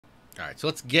All right, so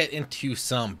let's get into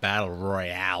some battle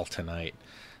royale tonight.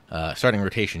 Starting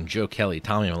rotation: Joe Kelly,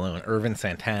 Tommy Malone, Irvin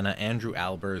Santana, Andrew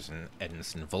Albers, and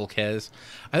Edinson Volquez.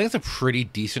 I think it's a pretty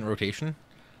decent rotation.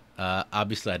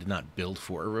 Obviously, I did not build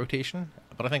for a rotation,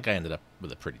 but I think I ended up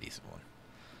with a pretty decent one.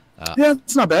 Yeah,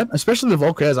 it's not bad, especially the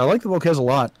Volquez. I like the Volquez a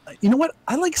lot. You know what?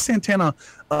 I like Santana.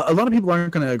 A lot of people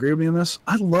aren't going to agree with me on this.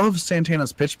 I love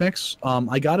Santana's pitch mix.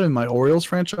 I got it in my Orioles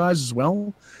franchise as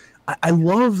well. I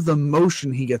love the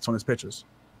motion he gets on his pitches.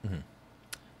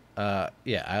 Mm-hmm.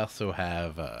 Yeah, I also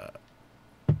have.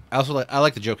 I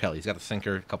like the Joe Kelly. He's got a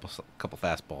sinker, a couple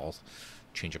fastballs,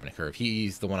 change up and a curve.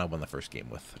 He's the one I won the first game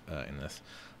with in this.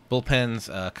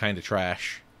 Bullpens, kind of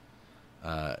trash.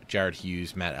 Jared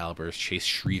Hughes, Matt Albers, Chase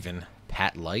Shriven,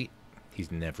 Pat Light.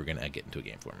 He's never going to get into a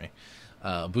game for me.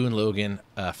 Boone Logan,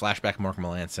 flashback Mark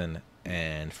Melanson,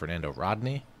 and Fernando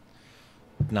Rodney.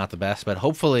 Not the best, but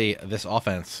hopefully this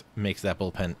offense makes that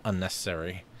bullpen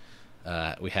unnecessary.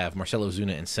 We have Marcelo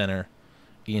Zuna in center,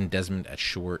 Ian Desmond at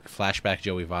short, flashback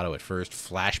Joey Votto at first,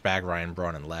 flashback Ryan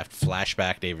Braun in left,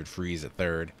 flashback David Freese at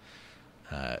third,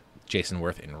 Jason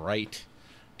Worth in right,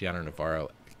 Deanna Navarro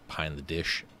behind the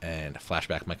dish, and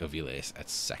flashback Michael Viles at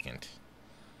second.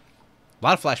 A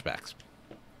lot of flashbacks.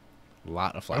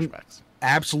 I'm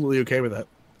absolutely okay with that.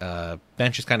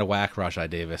 Bench is kind of whack. Rajai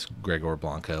Davis, Gregor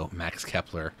Blanco, Max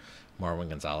Kepler, Marwin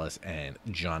Gonzalez, and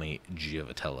Johnny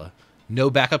Giovatella. No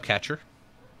backup catcher.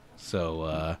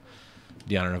 So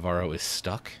Deanna Navarro is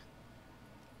stuck.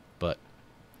 But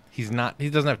he doesn't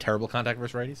have terrible contact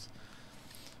versus righties.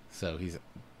 So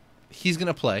he's going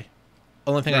to play.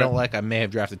 Only thing I don't like, I may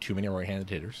have drafted too many right-handed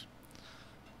hitters.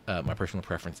 My personal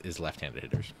preference is left-handed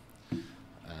hitters.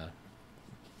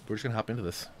 We're just going to hop into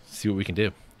this, see what we can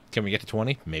do. Can we get to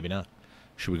 20? Maybe not.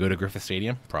 Should we go to Griffith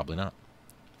Stadium? Probably not.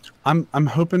 I'm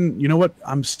hoping, you know what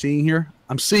I'm seeing here?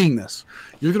 I'm seeing this.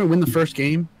 You're going to win the first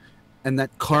game, and that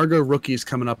Cargo rookie is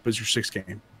coming up as your sixth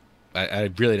game. I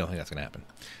really don't think that's going to happen.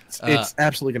 It's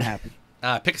absolutely going to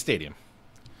happen. Pick a stadium.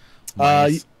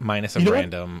 Minus a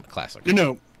random classic.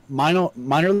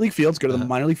 Minor league fields. Go to the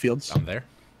minor league fields. I'm there.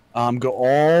 Go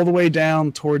all the way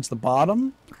down towards the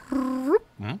bottom.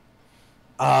 Mm-hmm.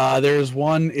 There's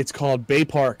one. It's called Bay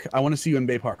Park. I want to see you in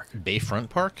Bay Park. Bayfront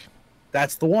Park?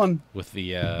 That's the one. With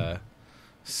the, I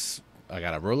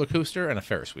got a roller coaster and a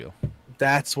Ferris wheel.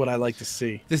 That's what I like to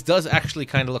see. This does actually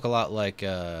kind of look a lot like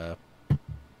the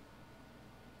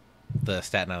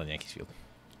Staten Island Yankees field.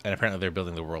 And apparently they're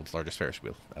building the world's largest Ferris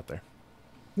wheel out there.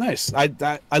 Nice. I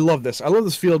love this. I love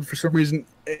this field. For some reason,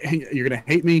 you're going to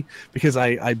hate me because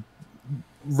I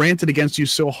ranted against you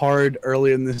so hard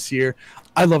early in this year.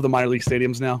 I love the minor league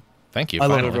stadiums now. Thank you. I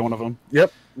love every one of them.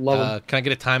 Yep. Love them. Can I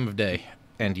get a time of day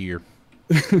and year?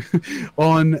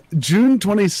 On June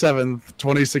 27th,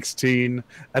 2016,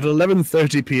 at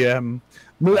 11:30 p.m.,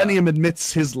 Millennium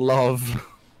admits his love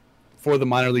for the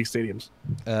minor league stadiums.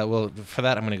 Well, for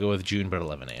that, I'm going to go with June, but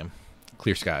 11 a.m.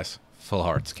 Clear skies, full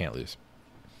hearts, can't lose.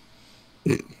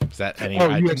 Is that any?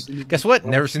 Guess what?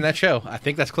 Never seen that show. I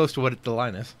think that's close to what the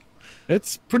line is.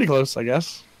 It's pretty close, I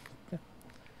guess. Yeah.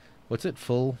 What's it?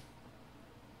 Full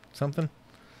something?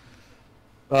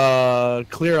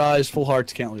 Clear eyes, full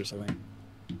hearts, can't lose, I think.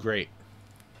 Great.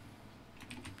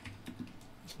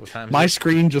 What time is My it?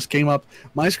 screen just came up.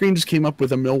 My screen just came up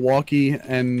with a Milwaukee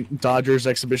and Dodgers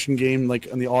exhibition game, like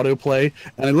on the autoplay,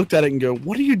 and I looked at it and go,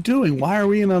 "What are you doing? Why are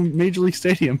we in a major league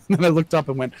stadium?" And I looked up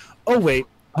and went, "Oh wait,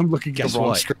 I'm looking at the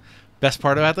wrong screen." Best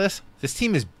part about this? This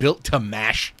team is built to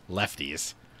mash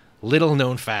lefties. Little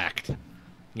known fact.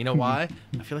 You know why?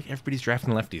 I feel like everybody's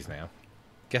drafting lefties now.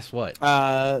 Guess what?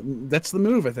 That's the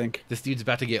move, I think. This dude's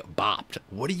about to get bopped.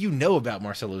 What do you know about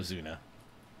Marcelo Zuna?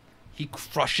 He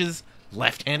crushes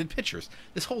left-handed pitchers.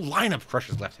 This whole lineup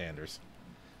crushes left-handers.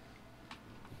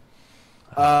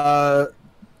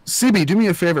 CB, do me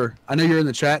a favor. I know you're in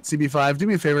the chat, CB5. Do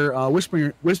me a favor.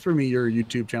 Whisper me your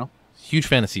YouTube channel. Huge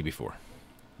fan of CB4.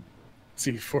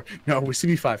 CB4. No,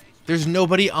 CB5. There's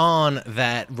nobody on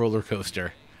that roller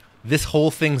coaster. This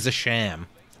whole thing's a sham.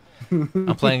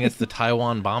 I'm playing against the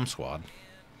Taiwan Bomb Squad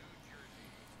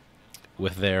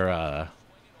with their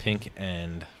pink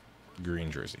and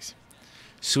green jerseys.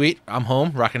 Sweet, I'm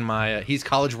home, rocking my... he's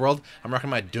College World. I'm rocking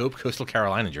my dope Coastal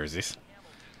Carolina jerseys.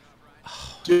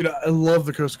 Dude, I love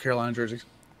the Coastal Carolina jerseys.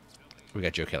 We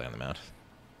got Joe Kelly on the mound.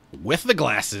 With the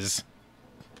glasses.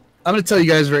 I'm going to tell you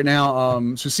guys right now,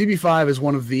 so CB5 is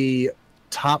one of the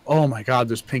top... Oh, my God,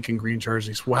 there's pink and green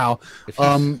jerseys. Wow.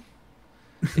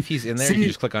 If he's in there, you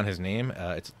just click on his name.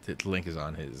 The link is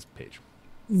on his page.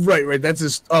 Right. That's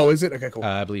his... Oh, is it? Okay, cool.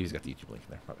 I believe he's got the YouTube link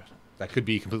there. That could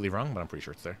be completely wrong, but I'm pretty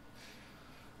sure it's there.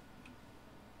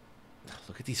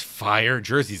 Look at these fire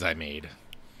jerseys I made.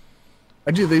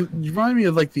 I do. They remind me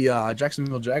of like the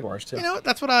Jacksonville Jaguars too. You know,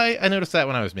 that's what I noticed that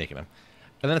when I was making them.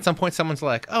 And then at some point, someone's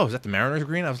like, "Oh, is that the Mariners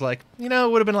green?" I was like, "You know,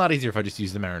 it would have been a lot easier if I just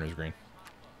used the Mariners green."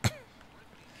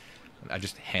 I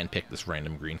just handpicked this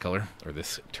random green color, or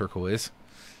this turquoise.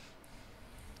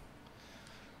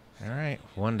 All right,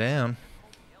 one down.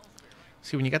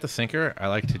 See, when you got the sinker, I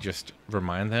like to just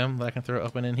remind them that I can throw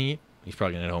up and in heat. He's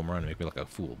probably going to hit a home run and make me look like a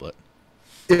fool, but...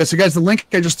 Yeah, so guys, the link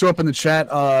I just threw up in the chat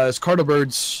is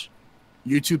Cardobird's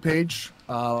YouTube page.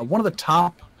 One of the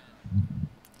top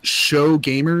show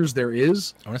gamers there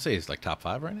is. I want to say he's like top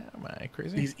 5 right now. Am I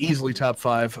crazy? He's easily top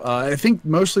 5. I think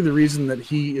mostly the reason that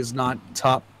he is not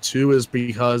top 2 is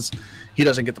because he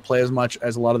doesn't get to play as much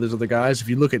as a lot of those other guys. If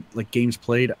you look at like games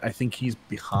played, I think he's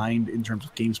behind in terms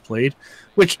of games played,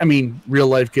 which, I mean, real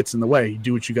life gets in the way. You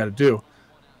do what you got to do.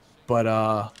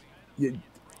 But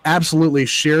absolutely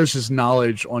shares his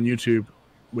knowledge on YouTube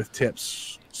with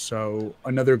tips. So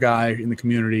another guy in the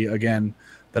community, again,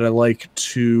 that I like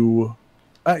to...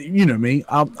 you know me.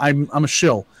 I'm a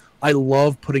shill. I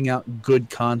love putting out good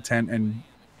content and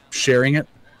sharing it.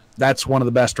 That's one of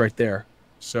the best right there.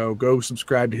 So go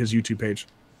subscribe to his YouTube page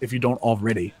if you don't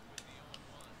already.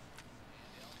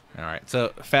 All right, so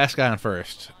fast guy on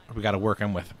first. We got to work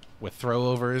him with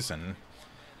throwovers and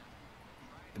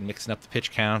mixing up the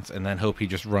pitch counts, and then hope he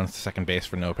just runs to second base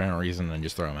for no apparent reason, and then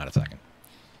just throw him out at second.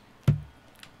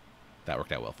 That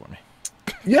worked out well for me.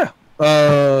 Yeah.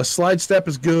 Slide step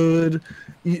is good.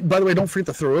 By the way, don't forget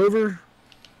to throw over.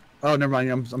 Oh, never mind.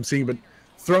 I'm seeing, but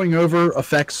throwing over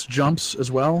affects jumps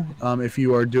as well. If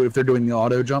they're doing the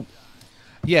auto jump.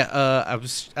 Yeah,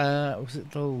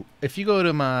 if you go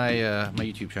to my my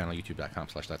YouTube channel,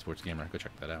 youtube.com/ThatSportsGamer, go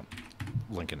check that out.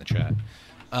 Link in the chat.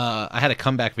 I had a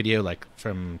comeback video like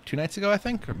from 2 nights ago, I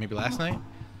think, or maybe last night.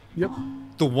 Yep.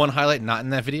 The one highlight not in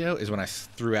that video is when I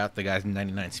threw out the guy's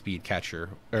 99 speed catcher,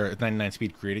 or 99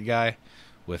 speed created guy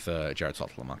with Jared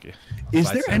Saltalamacchia. Is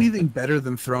there anything better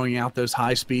than throwing out those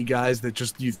high speed guys that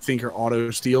just you think are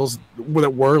auto steals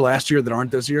that were last year that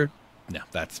aren't this year? No,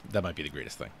 that might be the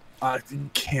greatest thing. You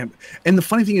can't. And the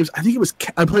funny thing is, I think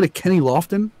I played a Kenny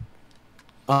Lofton.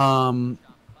 I'm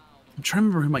trying to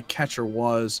remember who my catcher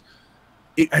was.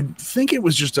 I think it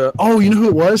was just you know who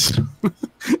it was?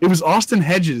 It was Austin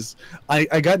Hedges.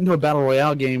 I got into a Battle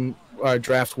Royale game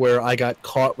draft where I got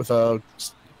caught with a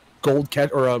gold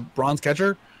catch or a bronze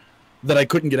catcher that I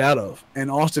couldn't get out of.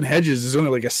 And Austin Hedges is only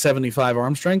like a 75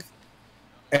 arm strength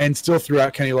and still threw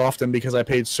out Kenny Lofton because I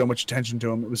paid so much attention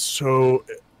to him. It was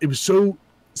so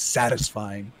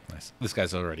satisfying. Nice. This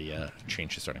guy's already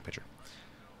changed his starting pitcher.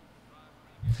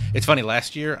 It's funny,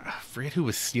 last year, I forget who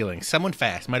was stealing. Someone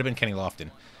fast, might have been Kenny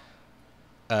Lofton,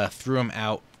 threw him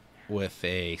out with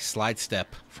a slide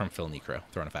step from Phil Necro,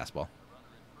 throwing a fastball.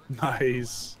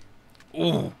 Nice.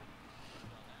 Ooh.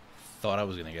 Thought I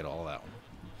was going to get all of that one.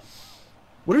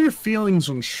 What are your feelings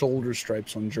on shoulder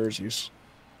stripes on jerseys?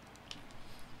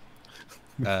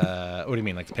 What do you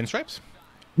mean, like the pinstripes?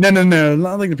 No,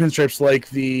 not like the pinstripes.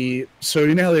 So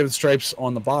you know how they have the stripes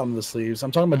on the bottom of the sleeves.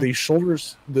 I'm talking about the shoulder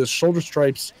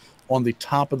stripes on the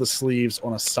top of the sleeves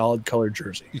on a solid colored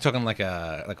jersey. You talking like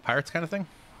a Pirates kind of thing?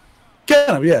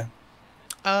 Kind of, yeah.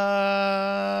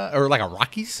 Or like a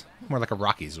Rockies? More like a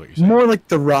Rockies is what you're saying. More like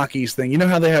the Rockies thing. You know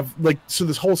how they have so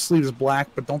this whole sleeve is black,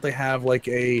 but don't they have like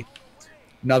they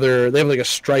have like a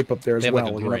stripe up there as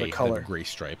well, like another color, gray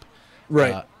stripe,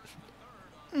 right?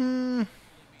 I'm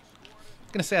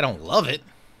gonna say I don't love it.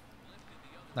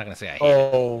 I'm not gonna say I hate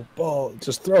it. Ball!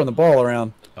 Just throwing the ball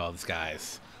around. Oh, this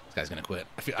guy's gonna quit.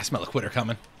 I smell a quitter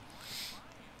coming.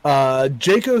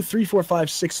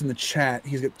 Jaco3456 in the chat.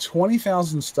 He's got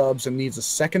 20,000 stubs and needs a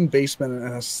second baseman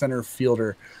and a center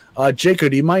fielder. Jaco,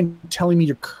 do you mind telling me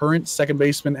your current second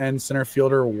baseman and center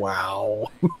fielder? Wow.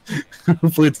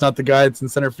 Hopefully it's not the guy that's in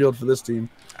center field for this team.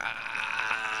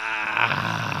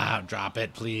 Drop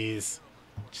it, please.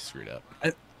 Just screwed up.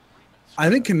 I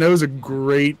think Cano's a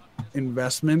great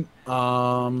investment.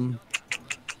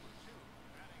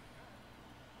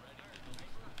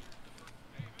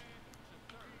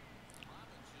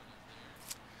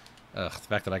 The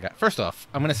fact that I got... First off,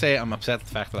 I'm going to say I'm upset at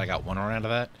the fact that I got 1 run out of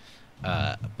that.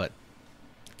 But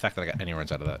the fact that I got any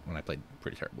runs out of that when I played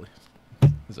pretty terribly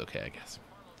is okay, I guess.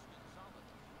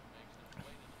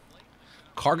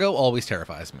 Cargo always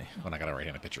terrifies me when I got a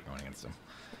right-handed pitcher going against him.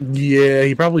 Yeah,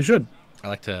 he probably should. I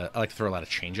like to throw a lot of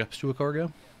change-ups to a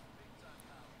Cargo.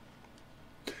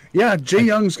 Yeah, Jay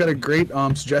Young's got a great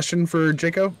suggestion for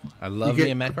Jaco. I love me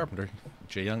and Matt Carpenter.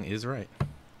 Jay Young is right.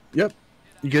 Yep.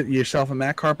 You get yourself a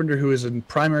Matt Carpenter, who is in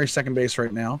primary second base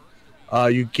right now.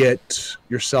 You get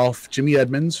yourself Jimmy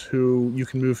Edmonds, who you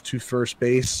can move to first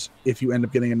base if you end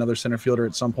up getting another center fielder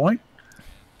at some point.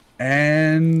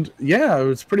 And yeah,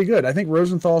 it's pretty good. I think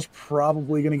Rosenthal's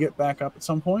probably going to get back up at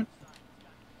some point.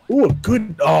 Ooh, a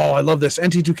good. Oh, I love this.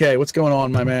 NT2K. What's going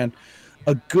on, my man?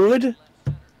 A good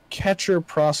catcher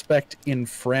prospect in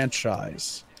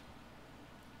franchise.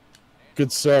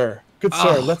 Good sir. Good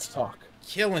sir. Oh, Let's talk.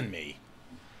 killing me.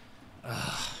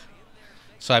 Ugh.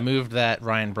 So I moved that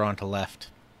Ryan Braun to left,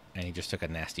 and he just took a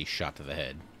nasty shot to the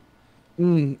head.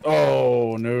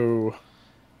 Oh, no.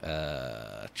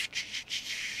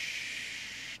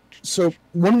 So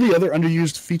one of the other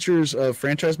underused features of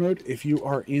franchise mode, if you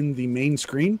are in the main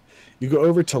screen, you go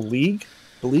over to League.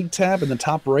 The League tab in the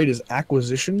top right is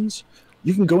Acquisitions.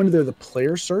 You can go into there, the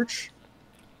player search,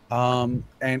 and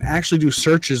actually do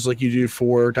searches like you do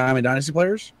for Diamond Dynasty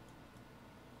players.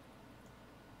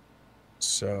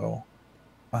 So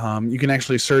you can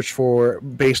actually search for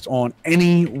based on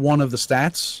any one of the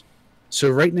stats. So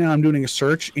right now I'm doing a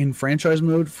search in franchise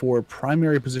mode for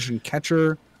primary position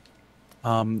catcher,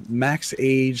 max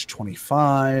age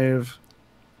 25.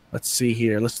 Let's see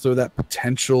here. Let's throw that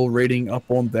potential rating up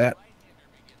on that.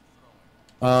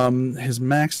 His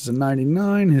max is a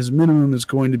 99. His minimum is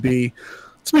going to be,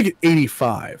 let's make it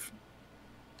 85.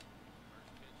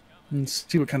 Let's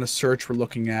see what kind of search we're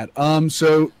looking at.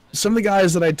 So some of the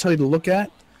guys that I'd tell you to look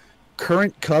at,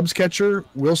 current Cubs catcher,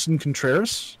 Wilson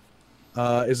Contreras,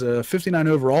 is a 59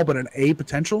 overall, but an A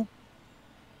potential.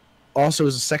 Also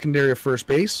is a secondary of first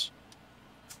base.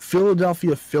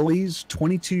 Philadelphia Phillies,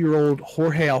 22-year-old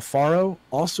Jorge Alfaro,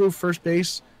 also first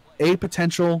base, A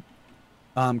potential,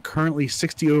 currently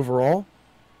 60 overall.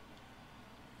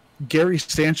 Gary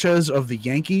Sanchez of the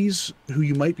Yankees, who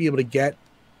you might be able to get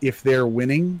if they're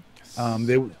winning.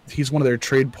 He's one of their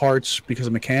trade parts because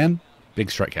of McCann. Big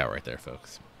strikeout right there,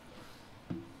 folks.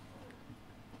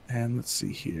 And let's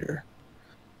see here.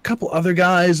 A couple other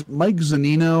guys. Mike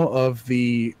Zunino of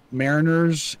the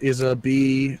Mariners is a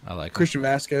B. I like Christian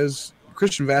Vasquez.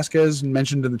 Christian Vasquez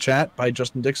mentioned in the chat by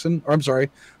Justin Dixon. Or I'm sorry,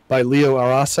 by Leo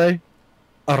Arace.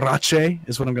 Arache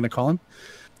is what I'm going to call him.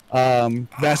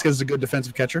 Vasquez is a good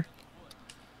defensive catcher.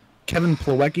 Kevin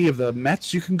Plawecki of the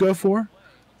Mets you can go for.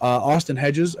 Austin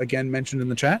Hedges, again mentioned in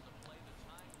the chat.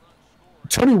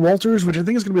 Tony Walters, which I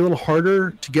think is going to be a little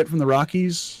harder to get from the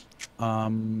Rockies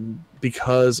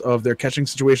because of their catching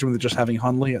situation with just having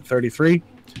Hundley at 33.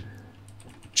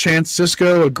 Chance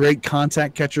Sisco, a great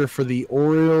contact catcher for the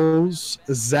Orioles.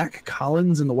 Zach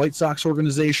Collins in the White Sox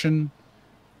organization.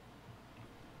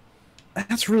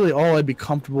 That's really all I'd be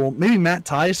comfortable. Maybe Matt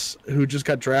Tice, who just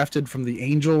got drafted from the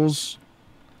Angels.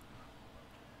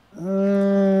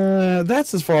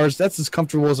 That's as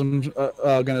comfortable as I'm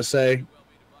gonna say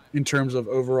in terms of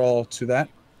overall to that.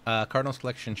 Cardinals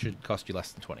collection should cost you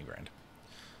less than 20 grand.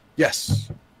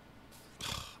 Yes.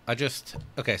 Okay, so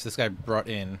this guy brought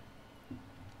in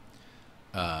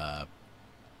Brett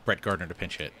Gardner to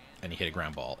pinch hit, and he hit a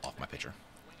ground ball off my pitcher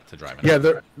to drive in. Yeah,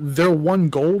 their one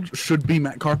gold should be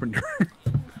Matt Carpenter.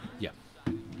 Yeah.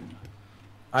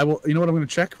 I will. You know what I'm going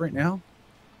to check right now?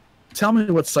 Tell me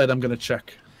what site I'm going to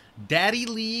check.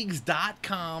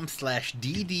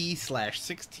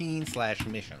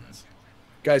 daddyleagues.com/dd/16/missions.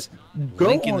 Guys, go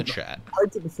Link in on the chat.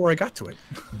 Right before I got to it.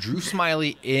 Drew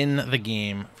Smiley in the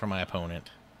game for my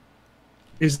opponent.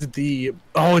 Is it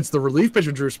it's the relief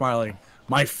pitcher Drew Smiley.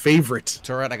 My favorite. It's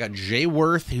all right. I got Jay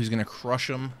Worth, who's going to crush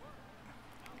him.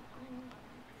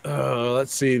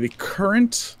 Let's see. The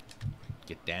current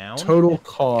Get down. total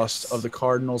cost of the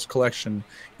Cardinals collection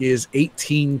is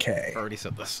 $18K. I already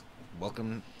said this.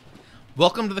 Welcome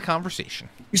to the conversation.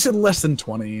 You said less than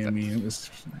 20. I mean, it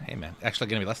was... Hey, man. Actually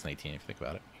going to be less than 18 if you think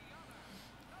about it.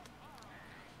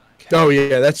 Okay. Oh,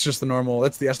 yeah. That's just the normal.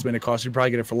 That's the estimated cost. You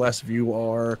probably get it for less if you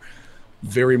are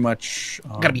very much...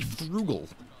 Got to be frugal.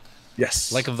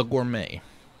 Yes. Like the gourmet.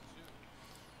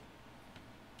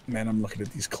 Man, I'm looking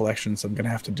at these collections I'm going to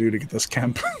have to do to get this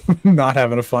Kemp. Not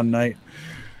having a fun night.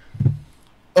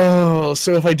 Oh,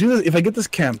 so if I get this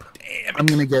Kemp, I'm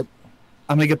going to get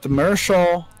the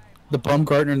Marichal, the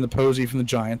Bumgarner, and the Posey from the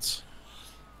Giants.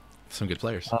 Some good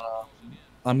players.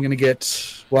 I'm going to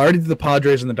get... Well, I already did the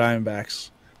Padres and the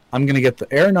Diamondbacks. I'm going to get the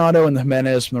Arenado and the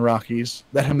Jimenez from the Rockies.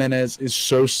 That Jimenez is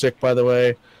so sick, by the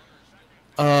way.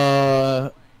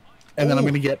 And then I'm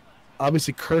going to get,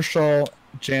 obviously, Kershaw,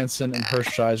 Jansen, and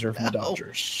Hershiser from the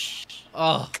Dodgers.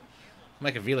 Oh.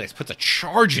 Mike Aviles puts a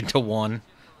charge into one.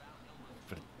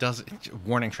 But it doesn't...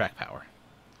 Warning track power.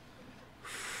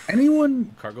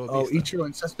 Anyone... Cargo Ichiro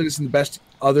and Cespedes is the best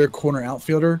other corner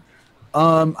outfielder.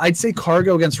 I'd say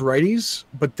Cargo against righties,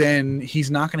 but then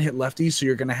he's not going to hit lefties, so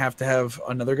you're going to have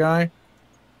another guy.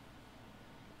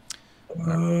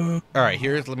 All right,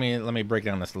 let me break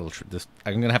down this little.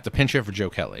 I'm going to have to pinch hit for Joe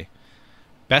Kelly,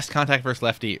 Best contact versus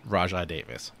lefty, Rajai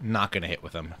Davis. Not going to hit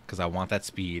with him because I want that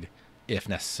speed if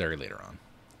necessary later on.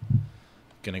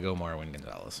 Going to go Marwin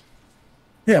Gonzalez.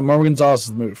 Yeah, Marwin Gonzalez is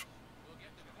the move.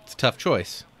 It's a tough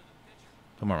choice.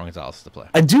 But Marwin Gonzalez is the play.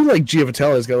 I do like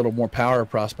Giovatelli's got a little more power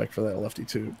prospect for that lefty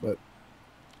too, but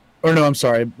or no, I'm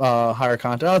sorry, higher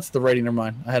contact. Oh, it's the righty. Never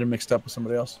mind. I had it mixed up with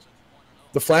somebody else.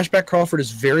 The flashback Crawford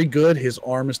is very good. His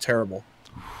arm is terrible.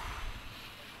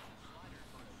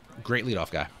 Great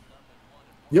leadoff guy.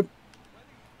 Yep.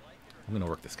 I'm going to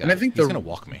work this guy. And I think he's going to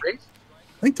walk me. I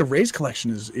think the Rays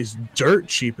collection is dirt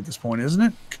cheap at this point, isn't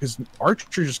it? Because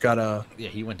Archer just got a... Yeah,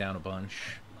 he went down a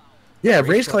bunch. Yeah,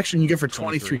 Rays collection you get for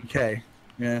 23K.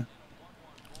 Yeah.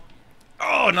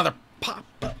 Oh, another pop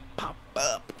up, pop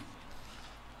up.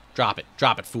 Drop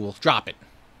it, fools, drop it.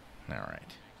 All right.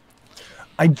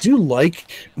 I do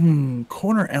like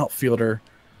corner outfielder.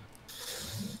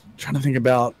 Trying to think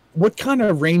about what kind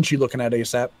of range you looking at,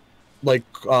 ASAP? Like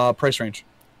price range.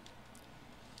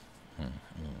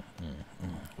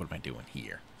 What am I doing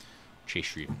here? Chase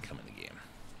Shreve can come in the game.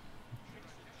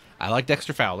 I like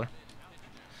Dexter Fowler.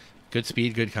 Good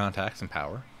speed, good contacts, and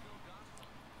power.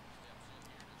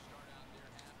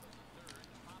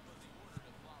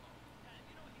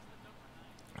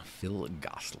 Phil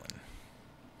Gosselin.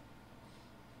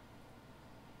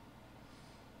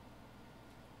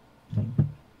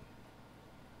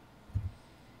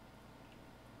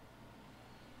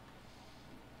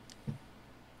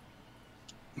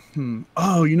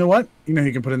 Oh, you know what? You know who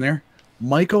you can put in there?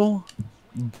 Michael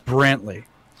Brantley.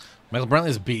 Michael Brantley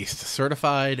is a beast.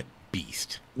 Certified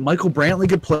beast. Michael Brantley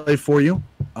could play for you.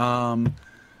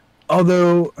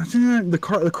 Although I think the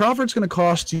Crawford's going to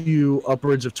cost you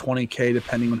upwards of 20K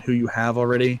depending on who you have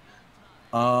already.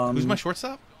 Who's my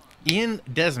shortstop? Ian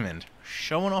Desmond,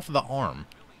 showing off the arm.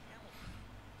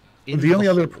 The only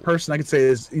other person I could say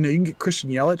is, you can get Christian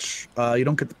Yelich. You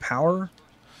don't get the power.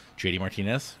 JD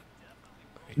Martinez.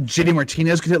 JD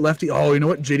Martinez could hit lefty. Oh, you know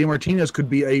what? JD Martinez could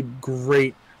be a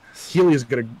great. Healy is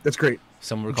good. That's great.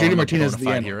 Some would call him Martinez a bona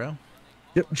fide hero.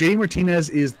 Yep, JD Martinez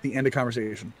is the end of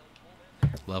conversation.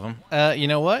 Love him. You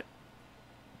know what?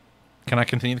 Can I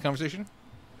continue the conversation?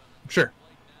 Sure.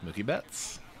 Mookie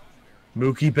Betts.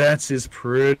 Mookie Betts is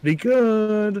pretty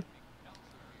good.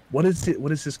 What is it?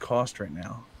 What is his cost right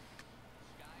now?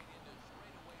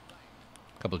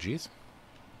 Couple G's.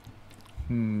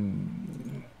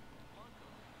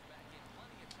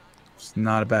 It's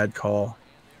not a bad call.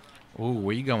 Ooh,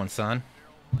 where you going, son?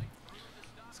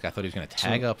 This guy thought he was going to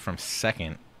tag up from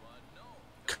second.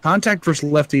 Contact versus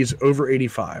lefties over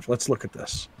 85. Let's look at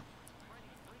this.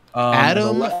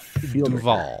 Adam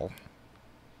Duvall.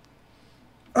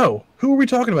 Oh, who are we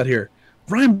talking about here?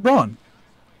 Ryan Braun.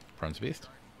 Braun's beast.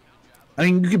 I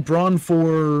mean, you get Braun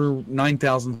for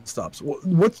 9,000 stops.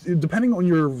 What's depending on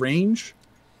your range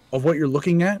of what you're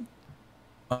looking at?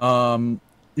 You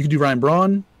could do Ryan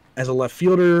Braun as a left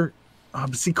fielder.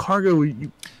 See, Cargo.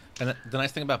 And the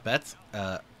nice thing about Betts,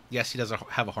 yes, he does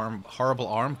have a horrible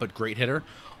arm, but great hitter.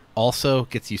 Also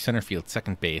gets you center field,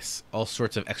 second base, all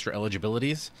sorts of extra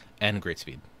eligibilities, and great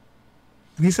speed.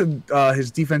 He said his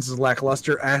defense is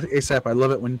lackluster. ASAP, I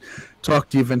love it when talk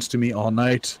defense to me all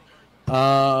night.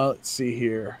 Let's see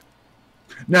here.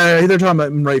 No, they're talking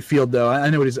about in right field though. I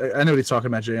know what he's talking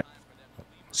about, Jay.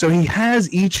 So he has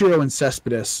Ichiro and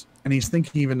Cespedes, and he's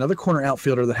thinking of another corner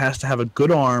outfielder that has to have a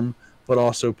good arm but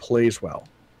also plays well.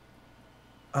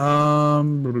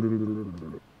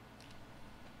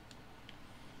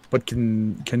 But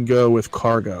can go with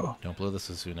Cargo. Don't blow this,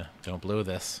 Osuna. Don't blow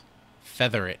this.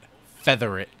 Feather it.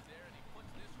 Feather it.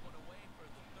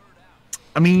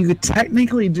 I mean, you could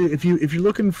technically do if you're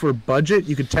looking for budget,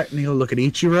 you could technically look at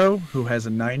Ichiro, who has a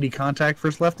 90 contact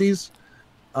versus lefties.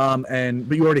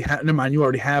 But you already have. Never mind, you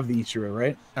already have the Ichiro,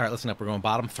 right? All right, listen up. We're going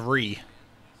bottom three.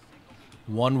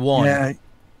 1-1. Yeah,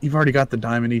 you've already got the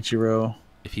Diamond Ichiro.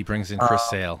 If he brings in Chris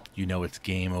Sale, you know it's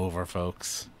game over,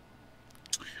 folks.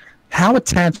 How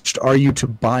attached are you to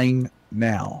buying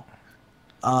now?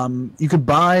 You could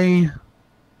buy.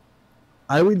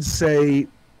 I would say,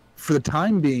 for the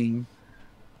time being,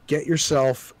 get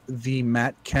yourself the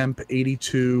Matt Kemp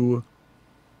 82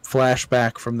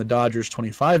 flashback from the Dodgers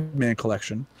 25-man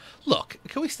collection. Look,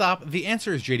 can we stop? The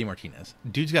answer is JD Martinez.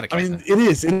 Dude's got a catch. I mean, it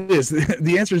is.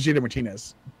 The answer is JD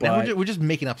Martinez. Now we're just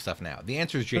making up stuff now. The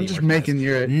answer is JD Martinez. I'm just making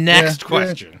your... Next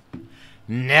question. Yeah.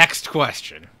 Next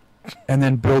question. And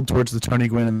then build towards the Tony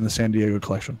Gwynn and the San Diego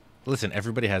collection. Listen,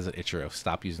 everybody has an Ichiro.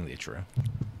 Stop using the Ichiro.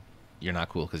 You're not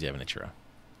cool because you have an Ichiro.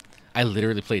 I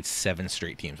literally played 7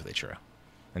 straight teams with Ichiro.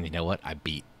 And you know what? I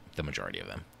beat the majority of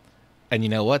them. And you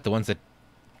know what? The ones that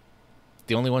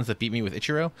the only ones that beat me with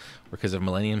Ichiro were because of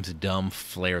Millennium's dumb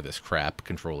flare this crap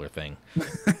controller thing.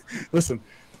 Listen,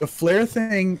 the flare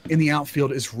thing in the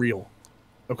outfield is real.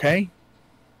 Okay?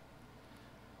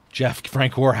 Jeff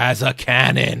Francoeur has a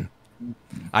cannon.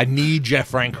 I need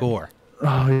Jeff Francoeur.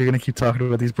 Oh, you're going to keep talking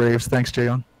about these Braves. Thanks,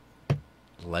 Jayon.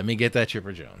 Let me get that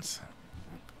Chipper Jones.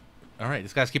 All right,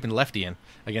 this guy's keeping lefty in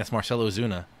against Marcelo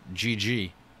Ozuna.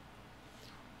 GG.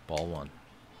 Ball 1.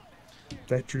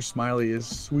 That Drew Smiley is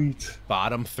sweet.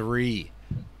 Bottom 3.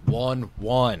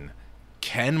 1-1.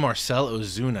 Can Marcel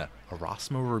Ozuna,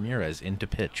 Erasmo Ramirez into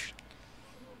pitch?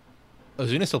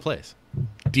 Ozuna still plays.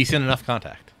 Decent enough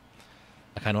contact.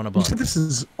 I kind of want to You bunt. said this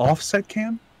is offset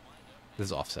cam? This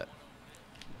is offset.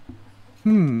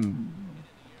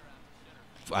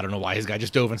 I I don't know why his guy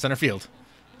just dove in center field.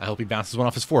 I hope he bounces one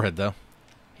off his forehead, though.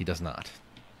 He does not.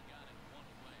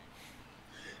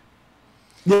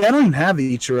 Yeah, I don't even have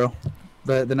the Ichiro.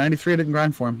 The 93 I didn't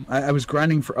grind for him. I was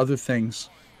grinding for other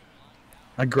things.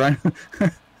 I grind.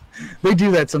 They do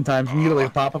that sometimes. When you get like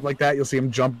a pop up like that, you'll see him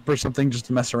jump or something just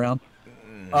to mess around.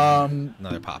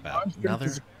 Another pop out. Another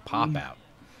pop out.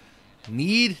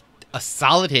 Need a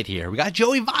solid hit here. We got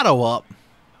Joey Votto up.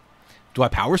 Do I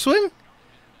power swing?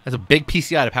 That's a big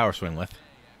PCI to power swing with.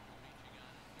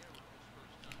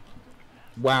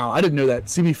 Wow, I didn't know that.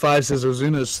 CB5 says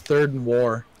Ozuna's third in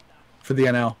WAR for the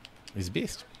NL. He's a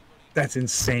beast. That's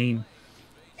insane.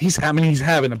 He's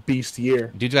having a beast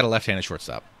year. Dude's got a left-handed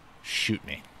shortstop. Shoot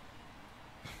me.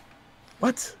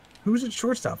 What? Who's at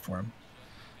shortstop for him?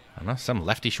 I don't know, some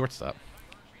lefty shortstop.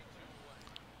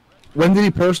 When did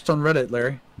he post on Reddit,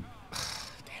 Larry?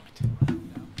 Damn it.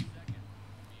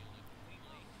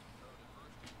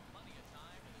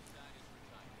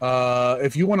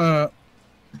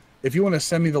 If you wanna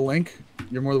send me the link,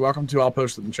 you're more than welcome to. I'll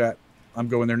post it in the chat. I'm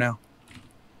going there now.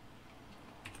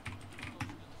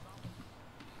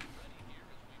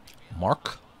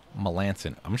 Mark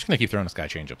Melanson. I'm just gonna keep throwing this guy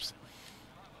changeups.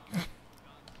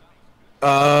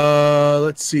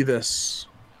 Let's see this.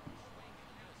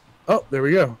 Oh, there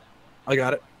we go. I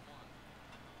got it.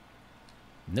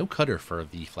 No cutter for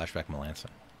the flashback Melanson.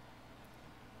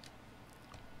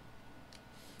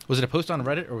 Was it a post on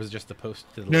Reddit or was it just a post?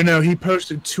 To the No, he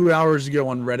posted 2 hours ago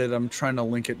on Reddit. I'm trying to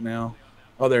link it now.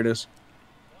 Oh, there it is.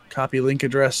 Copy link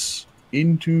address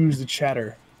into the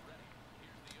chatter.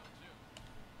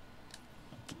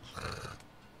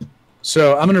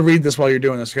 So I'm going to read this while you're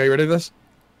doing this. Okay, you ready for this?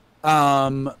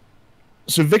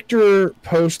 So Victor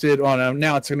posted on,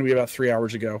 now it's going to be about 3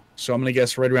 hours ago. So I'm going to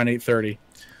guess right around 8:30.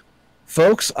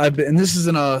 Folks, and this is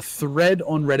in a thread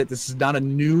on Reddit. This is not a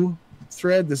new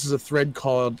thread. This is a thread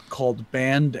called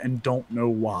Banned and Don't Know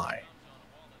Why.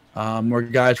 Where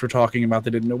guys were talking about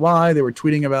they didn't know why. They were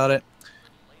tweeting about it.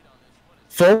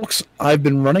 Folks, I've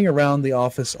been running around the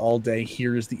office all day.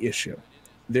 Here's the issue.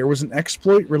 There was an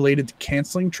exploit related to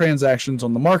canceling transactions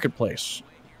on the marketplace.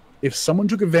 If someone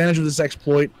took advantage of this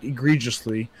exploit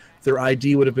egregiously, their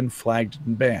ID would have been flagged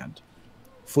and banned.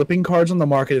 Flipping cards on the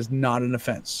market is not an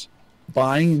offense.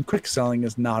 Buying and quick selling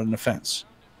is not an offense.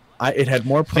 It had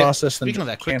more process than Speaking of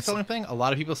that quick cancel. selling thing, a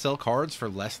lot of people sell cards for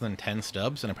less than 10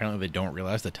 stubs, and apparently they don't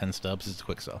realize that 10 stubs is a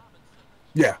quick sell.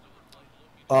 Yeah.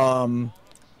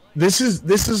 This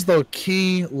is the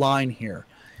key line here.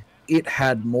 It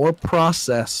had more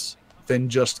process than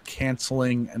just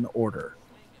canceling an order.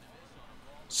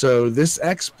 So this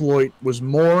exploit was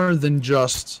more than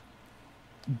just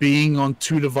being on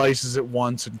two devices at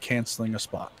once and canceling a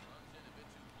spot.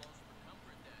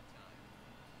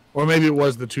 Or maybe it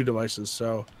was the two devices.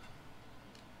 So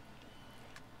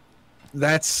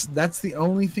that's the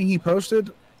only thing he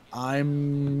posted.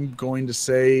 I'm going to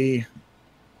say,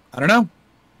 I don't know.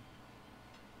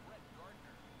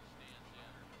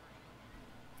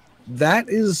 That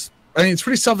is, I mean, it's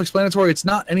pretty self-explanatory. It's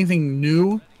not anything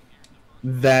new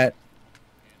that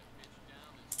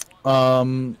it's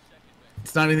not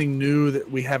anything new that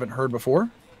we haven't heard before.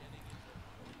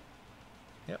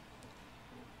 Yep.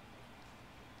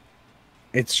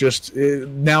 It's just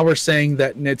now we're saying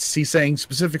that he's saying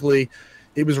specifically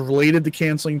it was related to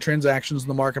canceling transactions in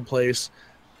the marketplace.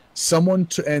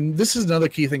 And this is another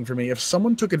key thing for me. If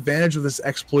someone took advantage of this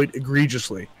exploit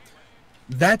egregiously,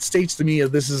 that states to me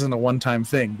that this isn't a one-time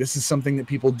thing. This is something that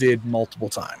people did multiple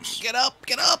times. Get up,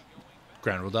 get up.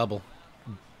 Ground rule double.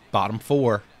 Bottom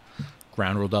 4.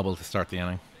 Ground rule double to start the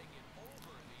inning.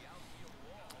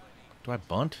 Do I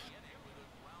bunt?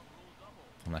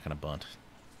 I'm not going to bunt.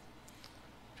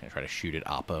 I'm going to try to shoot at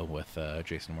Oppo with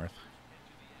Jason Worth.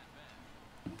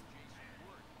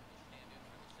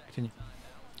 Continue.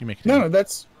 You make it. No,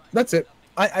 that's it.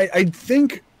 I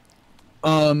think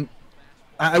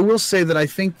I will say that I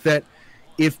think that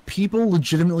if people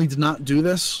legitimately did not do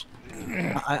this,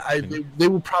 they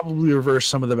will probably reverse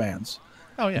some of the bans.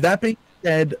 Oh yeah. That being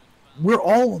said, we're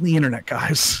all on the internet,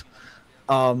 guys.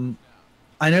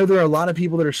 I know there are a lot of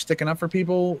people that are sticking up for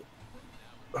people.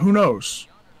 Who knows?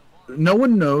 No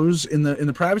one knows in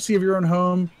the privacy of your own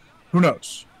home. Who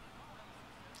knows?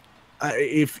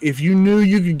 If you knew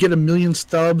you could get 1 million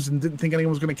stubs and didn't think anyone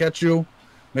was going to catch you,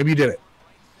 maybe you did it.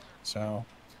 So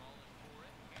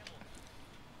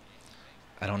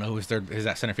I don't know who's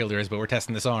that center fielder is, but we're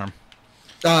testing this arm.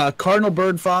 Cardinal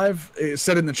Bird 5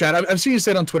 said in the chat. I've seen you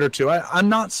say it on Twitter too. I'm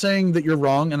not saying that you're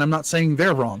wrong, and I'm not saying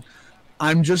they're wrong.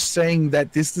 I'm just saying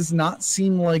that this does not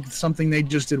seem like something they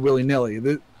just did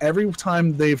willy-nilly. Every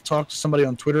time they've talked to somebody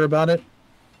on Twitter about it,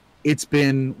 it's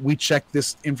been, we checked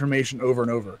this information over and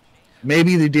over.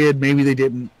 Maybe they did, maybe they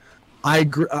didn't. I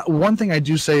agree. One thing I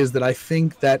do say is that I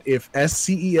think that if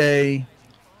SCEA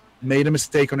made a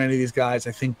mistake on any of these guys,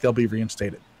 I think they'll be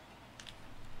reinstated.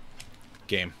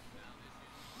 Game.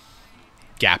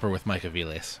 Gapper with Mike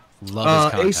Aviles. Love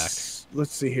his contact. Ace,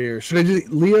 let's see here.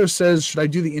 Leo says, should I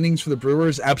do the innings for the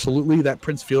Brewers? Absolutely. That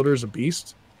Prince Fielder is a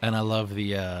beast. And I love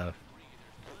the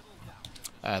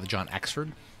John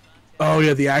Axford. Oh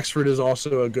yeah, the Axford is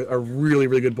also a really,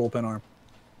 really good bullpen arm.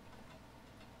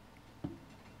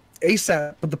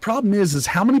 ASAP, but the problem is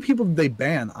how many people did they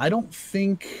ban? I don't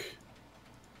think.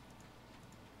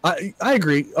 I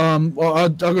agree. Well, I'll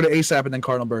go to ASAP and then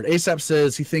Cardinal Bird. ASAP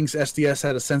says he thinks SDS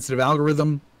had a sensitive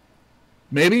algorithm.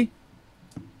 Maybe.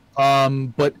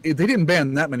 But they didn't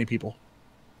ban that many people.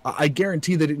 I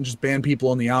guarantee they didn't just ban people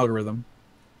on the algorithm.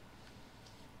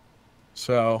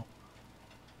 So.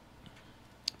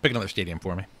 Pick another stadium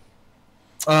for me.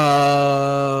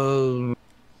 My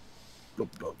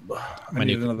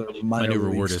new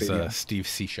reward is Steve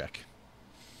Cishek.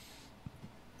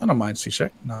 I don't mind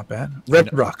Cishek. Not bad.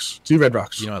 Red Rocks. Do Red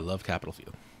Rocks. You know I love Capitol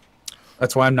Field.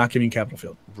 That's why I'm not giving Capitol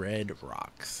Field. Red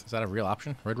Rocks. Is that a real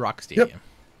option? Red Rock Stadium. Yep.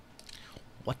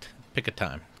 What? Pick a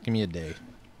time. Give me a day.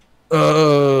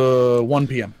 1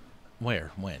 p.m.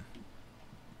 Where? When?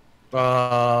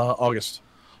 August.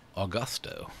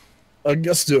 Augusto.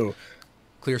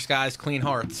 Clear skies, clean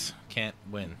hearts. Can't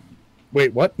win.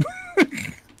 Wait, what?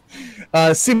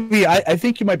 CB, I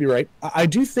think you might be right. I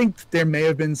do think there may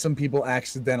have been some people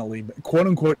accidentally, quote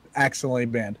unquote, accidentally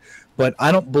banned. But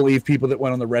I don't believe people that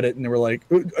went on the Reddit and they were like,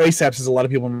 ASAP says a lot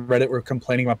of people on Reddit were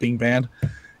complaining about being banned.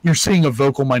 You're seeing a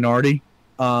vocal minority.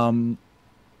 Apparently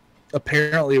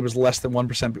it was less than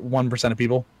 1% of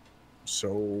people.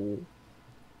 So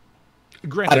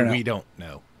granted, we don't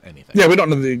know anything. Yeah, we don't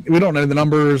know the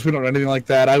numbers. We don't know anything like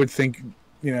that. I would think,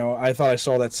 I thought I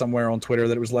saw that somewhere on Twitter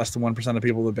that it was less than 1% of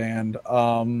people that banned.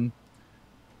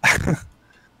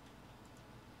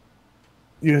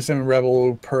 USM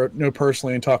Rebel know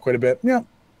personally and talk quite a bit. Yeah.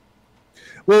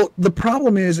 Well, the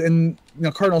problem is, and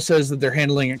Cardinal says that they're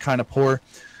handling it kind of poor.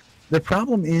 The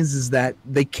problem is that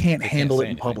they can't handle it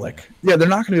in public. Yeah, they're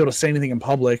not going to be able to say anything in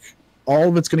public. All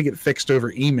of it's going to get fixed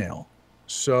over email.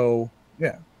 So,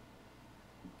 yeah.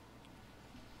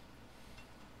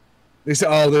 They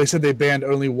said they banned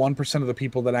only 1% of the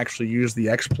people that actually use the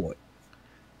exploit.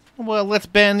 Well, let's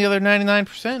ban the other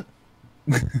 99%.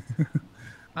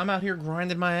 I'm out here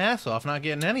grinding my ass off, not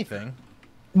getting anything.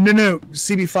 No,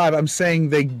 CB5. I'm saying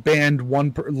they banned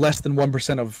less than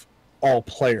 1% of all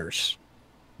players,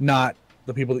 not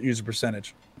the people that use a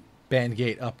percentage.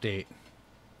 Bandgate update.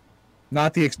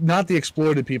 Not the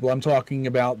exploited people. I'm talking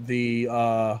about the.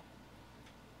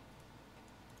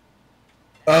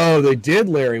 Oh, they did,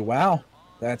 Larry. Wow,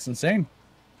 that's insane.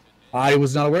 I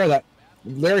was not aware of that.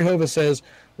 Larry Hova says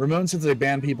Ramon says they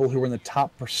banned people who were in the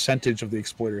top percentage of the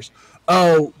exploiters.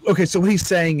 Oh, okay. So what he's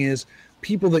saying is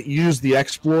people that use the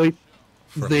exploit,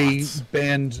 they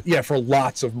banned, for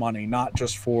lots of money, not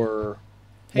just for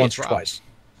once or twice.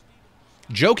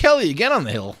 Joe Kelly again on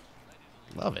the hill.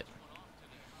 Love it.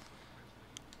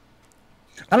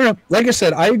 I don't know. Like I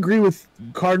said, I agree with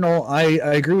Cardinal. I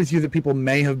agree with you that people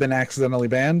may have been accidentally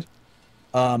banned.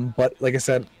 But like I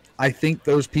said, I think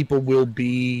those people will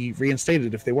be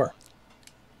reinstated if they were.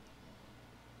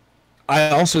 I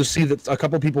also see that a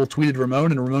couple people tweeted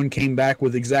Ramon, and Ramon came back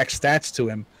with exact stats to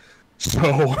him.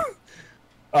 So,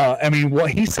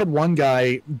 what he said, one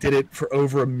guy did it for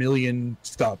over 1 million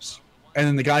stubs. And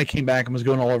then the guy came back and was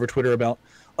going all over Twitter about,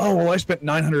 oh, well, I spent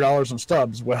 $900 on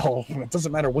stubs. Well, it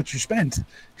doesn't matter what you spent.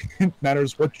 It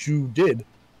matters what you did.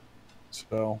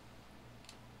 So.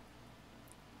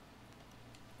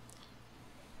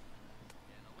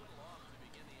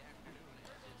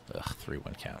 Ugh,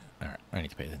 3-1 count. All right, I need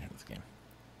to pay attention to this game.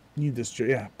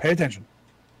 Pay attention.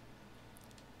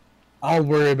 I'll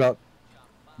worry about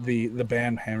the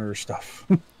ban hammer stuff.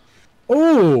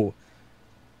 Oh,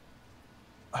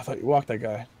 I thought you walked that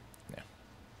guy. Yeah.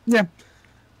 Yeah.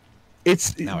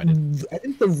 Now I did. I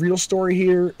think the real story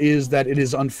here is that it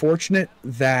is unfortunate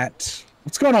that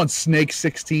what's going on, Snake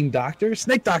 16 Doctor?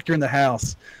 Snake Doctor in the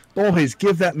house. Boys,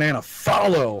 give that man a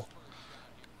follow.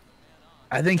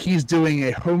 I think he's doing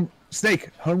a home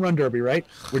run derby, right?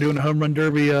 We're doing a home run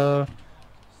derby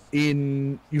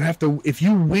if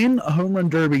you win a home run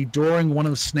derby during one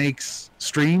of Snake's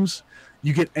streams,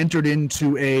 you get entered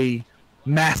into a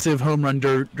massive home run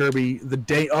derby the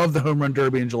day of the home run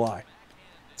derby in July.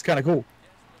 It's kind of cool.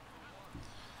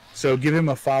 So give him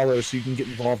a follow so you can get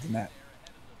involved in that.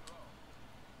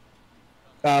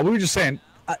 We were just saying,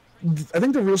 I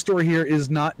think the real story here is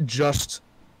not just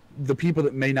the people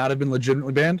that may not have been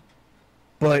legitimately banned,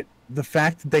 but the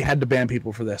fact that they had to ban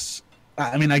people for this.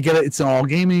 I mean, I get it. It's in all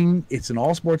gaming. It's in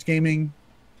all sports gaming.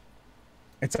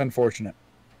 It's unfortunate.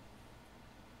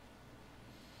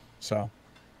 So.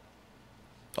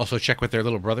 Also check with their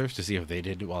little brothers to see if they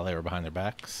did while they were behind their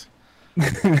backs.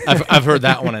 I've heard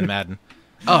that one in Madden.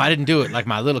 Oh, I didn't do it. Like,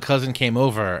 my little cousin came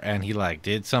over and he like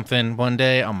did something one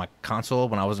day on my console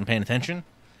when I wasn't paying attention,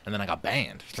 and then I got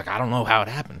banned. It's like, I don't know how it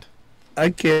happened. I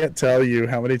can't tell you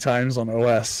how many times on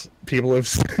OS people have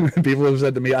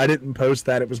said to me, "I didn't post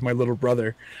that. It was my little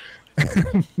brother."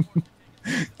 I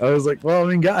was like, "Well, I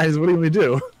mean, guys, what do we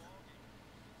do?"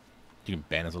 You can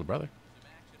ban his little brother.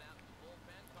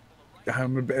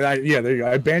 Yeah, there you go.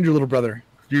 I banned your little brother.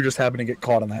 You just happen to get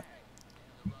caught on that.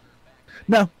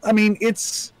 No, I mean,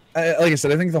 it's like I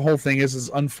said. I think the whole thing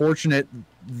is unfortunate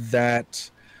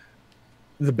that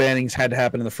the bannings had to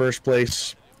happen in the first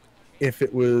place. If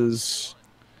it was,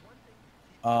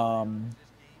 well,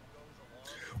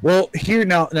 here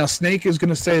now Snake is going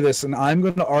to say this, and I'm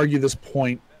going to argue this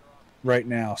point right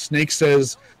now. Snake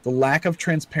says the lack of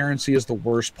transparency is the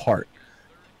worst part.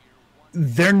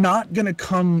 They're not going to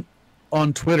come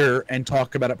on Twitter and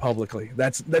talk about it publicly.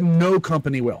 That no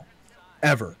company will,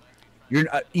 ever.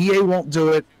 EA won't do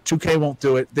it. 2K won't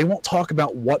do it. They won't talk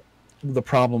about what the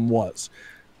problem was.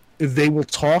 They will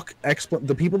talk.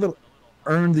 The people that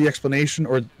earned the explanation,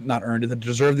 or not earned it, that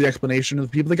deserve the explanation, of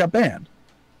the people that got banned.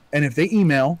 And if they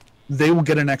email, they will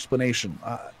get an explanation.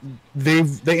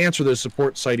 They answer those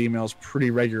support site emails pretty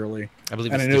regularly. I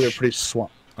know they're pretty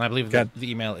swamped. And I believe the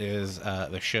email is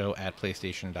the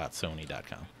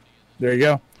show@playstation.sony.com. There you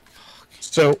go.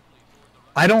 So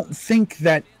I don't think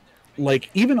that,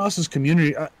 like, even us as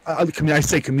community, I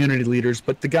say community leaders,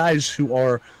 but the guys who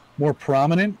are more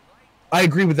prominent, I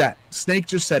agree with that. Snake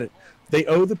just said it. They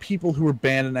owe the people who were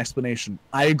banned an explanation.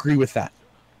 I agree with that.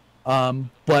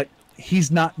 But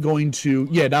he's not going to,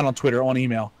 not on Twitter, on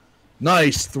email.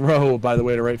 Nice throw, by the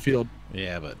way, to right field.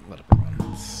 Yeah, but let it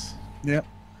run. Yeah.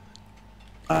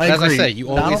 As I say,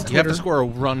 you have to score a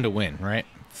run to win, right?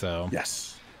 So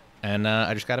yes. And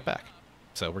I just got it back.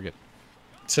 So we're good.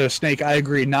 So, Snake, I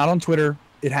agree. Not on Twitter.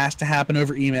 It has to happen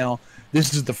over email.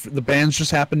 This is the bans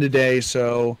just happened today,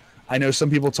 so I know some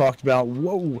people talked about,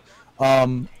 I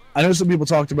know some people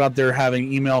talked about they're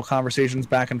having email conversations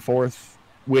back and forth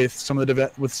with some of the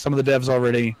devs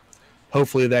already.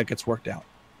 Hopefully that gets worked out.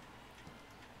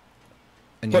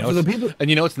 And you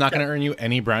know it's not going to earn you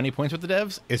any brownie points with the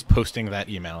devs is posting that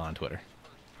email on Twitter.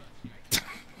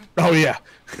 Oh yeah,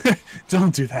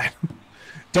 don't do that.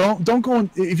 Don't go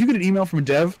on. If you get an email from a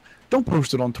dev, don't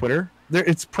post it on Twitter. They're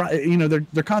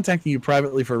contacting you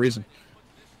privately for a reason.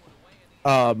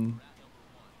 I'm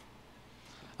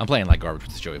playing like garbage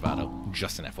with this Joey Votto,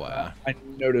 just an FYI. I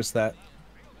noticed that.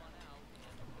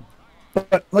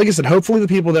 But like I said, hopefully the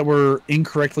people that were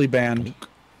incorrectly banned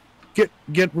get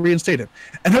reinstated.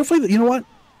 And hopefully, you know what?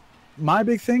 My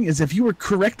big thing is if you were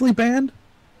correctly banned,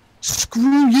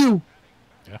 screw you.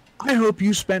 Yeah. I hope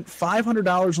you spent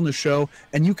 $500 on the show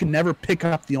and you can never pick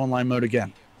up the online mode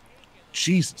again.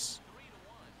 Jesus.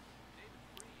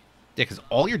 Yeah, because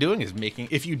all you're doing is making...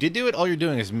 If you did do it, all you're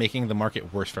doing is making the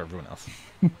market worse for everyone else.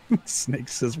 Snake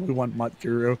says, we want Mutt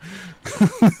Guru.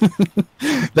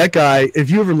 That guy, if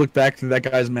you ever look back to that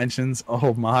guy's mentions,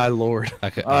 oh my lord.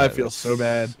 I feel so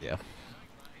bad. Yeah.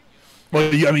 Well,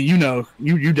 I mean,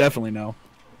 you definitely know.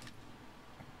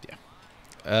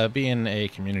 Yeah. Being a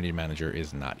community manager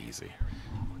is not easy.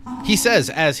 He says,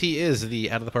 as he is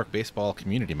the Out of the Park Baseball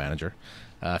community manager.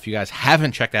 If you guys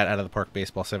haven't checked out of the Park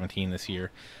Baseball 17 this year,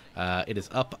 it is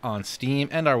up on Steam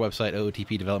and our website,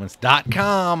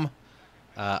 ootpdevelopments.com,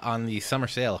 on the summer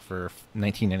sale for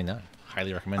 $19.99.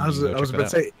 Highly recommend. I was about to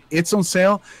say, it's on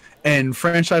sale, and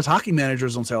Franchise Hockey Manager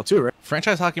is on sale too, right?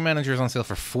 Franchise Hockey Manager is on sale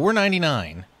for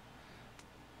 $4.99.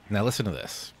 Now listen to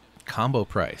this. Combo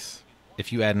price.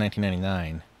 If you add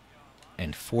 $19.99,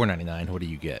 And $4.99. What do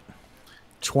you get?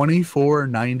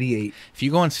 $24.98. If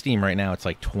you go on Steam right now, it's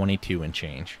like 22 and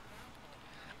change.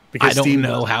 Because I don't Steam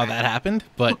know how that happened,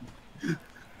 but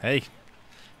hey,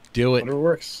 do it. Whatever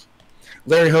works.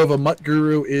 Larry Hova, Mutt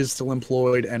Guru, is still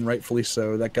employed, and rightfully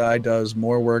so. That guy does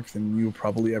more work than you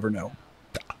probably ever know.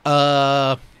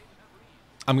 I'm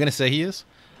gonna say he is.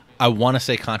 I want to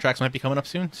say contracts might be coming up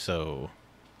soon, so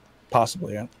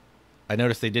Possibly, yeah. I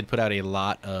noticed they did put out a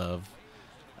lot of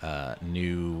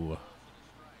new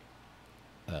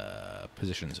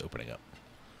positions opening up.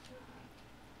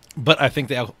 But I think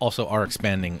they also are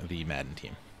expanding the Madden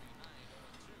team.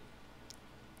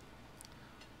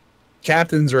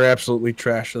 Captains are absolutely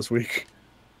trash this week.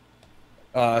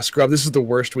 Scrub, this is the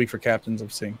worst week for captains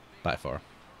I've seen. By far.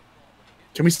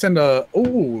 Can we send a...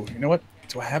 Oh, you know what?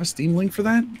 Do I have a Steam link for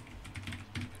that?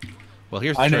 Well,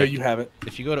 here's the I know trick. you have it.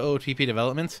 If you go to OOTP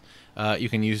Developments, you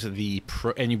can use the...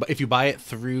 if you buy it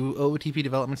through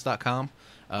OOTPDevelopments.com,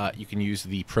 you can use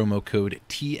the promo code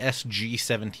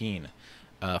TSG17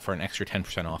 for an extra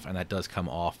 10% off, and that does come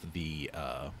off the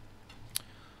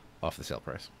sale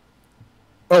price.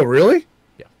 Oh, really?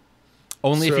 Yeah.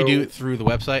 Only if you do it through the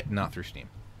website, not through Steam.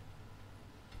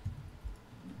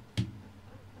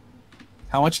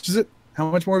 How much is it? How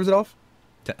much more is it off?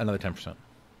 Another 10%.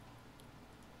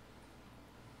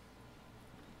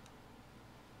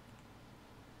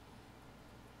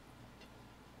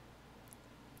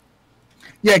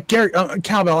 Yeah, Garrett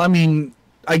Cowbell. I mean,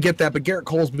 I get that, but Garrett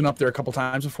Cole's been up there a couple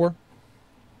times before.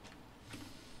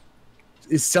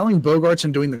 Is selling Bogarts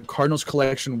and doing the Cardinals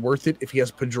collection worth it if he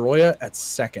has Pedroia at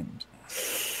second?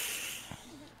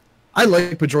 I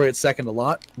like Pedroia at second a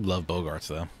lot. Love Bogarts,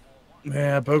 though.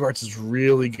 Yeah, Bogarts is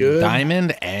really good.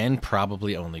 Diamond and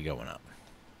probably only going up.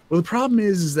 Well, the problem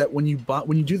is that when you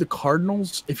do the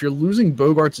Cardinals, if you're losing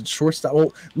Bogarts at shortstop,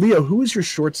 well, Leo, who is your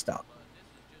shortstop?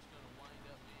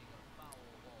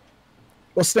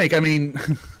 Well, Snake, I mean,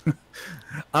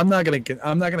 I'm not gonna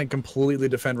completely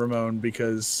defend Ramon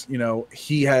because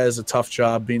he has a tough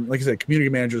job being, like I said, community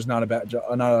manager is not a bad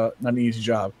job, not an easy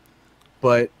job,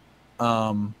 but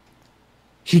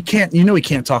he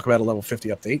can't talk about a level 50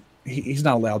 update. He's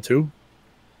not allowed to.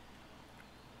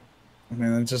 I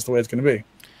mean, that's just the way it's going to be.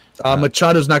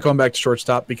 Machado's not going back to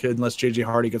shortstop unless JJ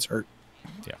Hardy gets hurt.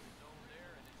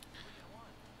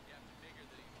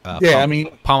 Yeah. I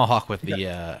mean, Tomahawk with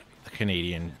the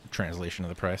Canadian translation of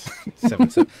the price.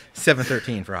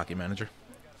 713 for Hockey Manager.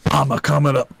 I'm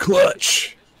coming up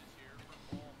clutch.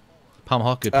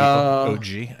 Tomahawk, good people.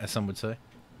 OG, as some would say.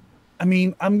 I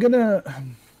mean,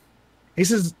 he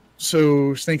says,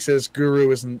 so Snake says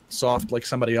Guru isn't soft like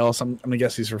somebody else. I'm gonna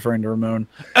guess he's referring to Ramon.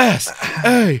 SAWFT.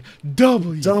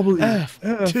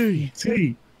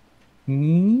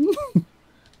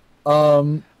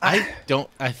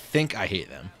 I think I hate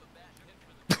them.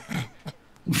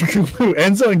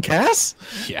 Enzo and Cass?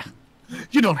 Yeah.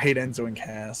 You don't hate Enzo and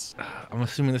Cass. I'm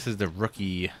assuming this is the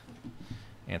rookie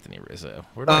Anthony Rizzo.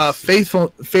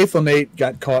 Faithful Nate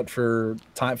got caught for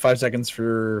 5 seconds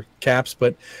for Caps,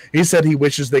 but he said he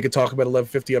wishes they could talk about a level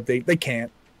 50 update. They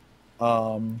can't.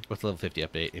 What's level 50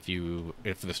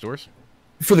 update? For the stores?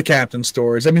 For the captain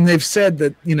stores. I mean, they've said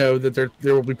that that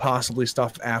there will be possibly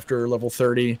stuff after level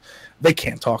 30. They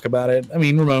can't talk about it. I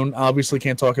mean, Ramon obviously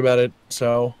can't talk about it,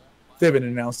 so they haven't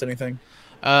announced anything.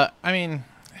 I mean,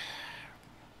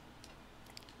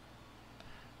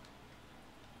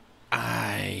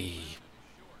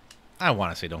 I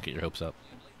want to say don't get your hopes up.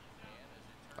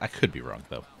 I could be wrong,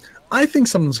 though. I think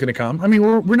something's going to come. I mean,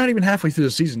 we're not even halfway through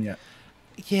the season yet.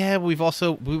 Yeah,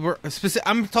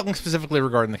 I'm talking specifically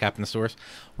regarding the captain stores.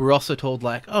 We were also told,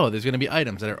 like, oh, there's going to be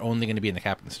items that are only going to be in the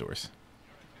captain stores.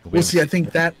 Well, see, I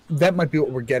think that might be what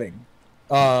we're getting.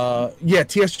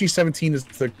 TSG17 is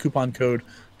the coupon code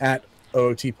at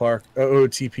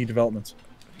OOTP Developments.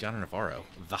 John Navarro,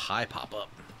 the high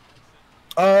pop-up.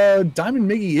 Diamond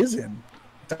Miggy is in.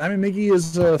 Diamond Miggy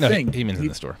is a thing. He means in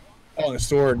the store. Oh, in the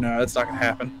store? No, that's not going to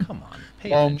happen. Come on,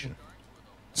 pay attention.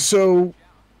 So,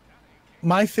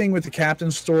 my thing with the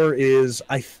captain store is,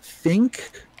 I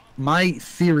think my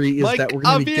theory is that we're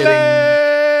going to be getting.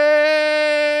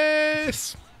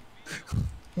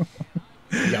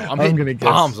 Yo, I'm hitting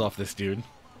bombs off this dude.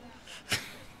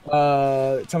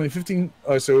 Tell me 15.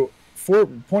 So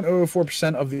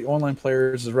 4.04% of the online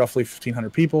players is roughly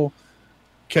 1,500 people.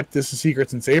 Kept this a secret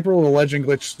since April. The legend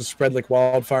glitch was spread like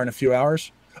wildfire in a few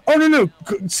hours. Oh no,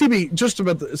 CB, just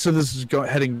about so this is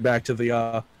heading back to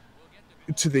the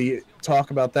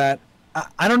talk about that.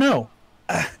 I don't know.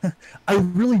 I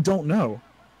really don't know.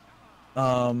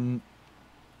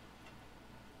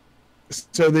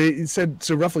 So they said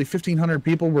roughly 1,500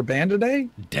 people were banned today.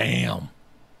 Damn.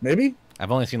 Maybe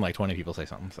I've only seen like 20 people say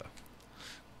something, so.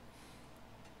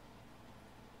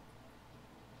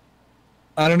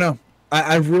 I don't know.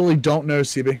 I really don't know,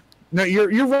 CB. No,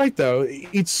 you're right though.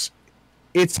 It's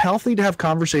healthy to have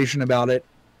conversation about it,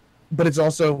 but it's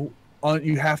also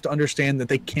you have to understand that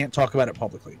they can't talk about it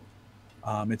publicly.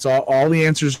 It's all the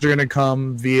answers are going to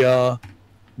come via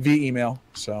email.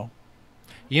 So,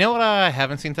 You know what I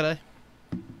haven't seen today?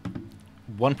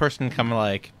 One person come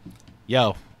like,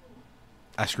 "Yo,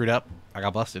 I screwed up. I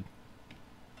got busted.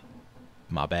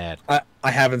 My bad." I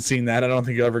haven't seen that. I don't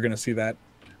think you're ever going to see that.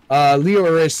 Leo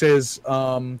Array says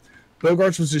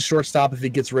Bogarts was his shortstop. If he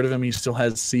gets rid of him, he still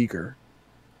has Seager.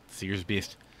 Seager's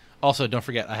beast. Also, don't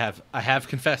forget, I have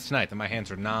confessed tonight that my hands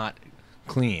are not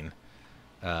clean.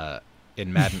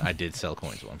 In Madden, I did sell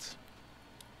coins once.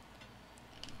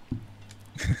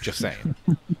 Just saying.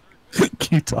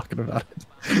 Keep talking about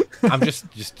it. I'm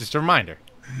just a reminder.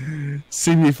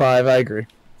 CB5, I agree.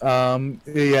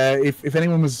 Yeah, if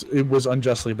anyone was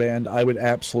unjustly banned, I would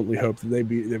absolutely hope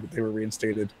that they were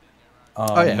reinstated.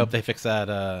 Oh yeah, I hope they fix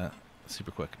that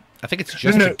super quick. I think it's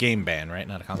just a game ban, right?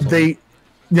 Not a console. Ban.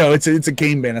 No, it's a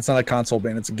game ban. It's not a console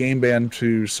ban. It's a game ban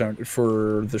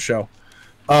for the show.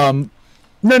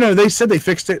 No, they said they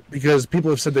fixed it because people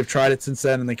have said they've tried it since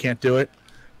then and they can't do it.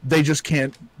 They just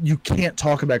can't. You can't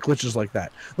talk about glitches like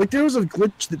that. Like there was a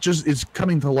glitch that just is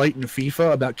coming to light in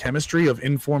FIFA about chemistry of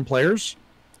informed players.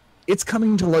 It's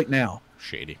coming to light now.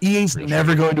 Shady. EA's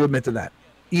never going to admit to that.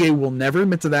 EA will never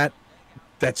admit to that.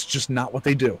 That's just not what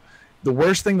they do. The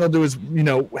worst thing they'll do is,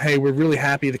 hey, we're really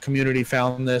happy the community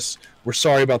found this. We're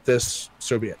sorry about this.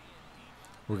 So be it.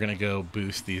 We're going to go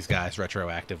boost these guys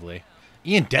retroactively.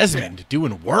 Ian Desmond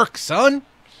doing work, son.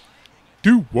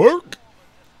 Do work.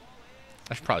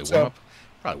 I should probably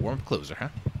warm up closer, huh?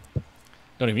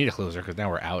 Don't even need a closer because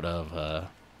now we're out of...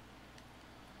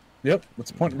 Yep. What's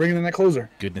the point in bringing in that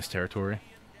closer? Goodness territory.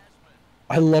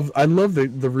 I love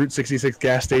the Route 66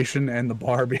 gas station and the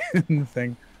bar being the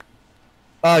thing.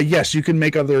 Yes, you can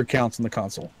make other accounts in the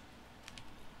console.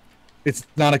 It's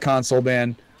not a console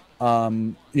ban.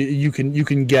 You can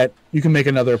make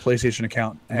another PlayStation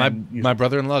account. My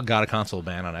brother-in-law got a console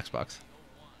ban on Xbox.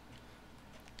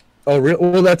 Oh, really?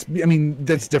 Well,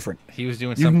 that's different. He was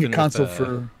doing something. You can get console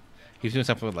for. He was doing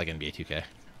something with like NBA 2K.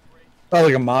 Oh,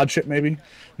 like a mod chip, maybe.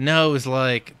 No, it was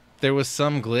like there was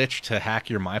some glitch to hack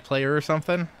your MyPlayer or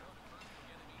something,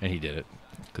 and he did it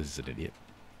because he's an idiot.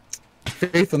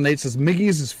 Faithful Nate says Miggy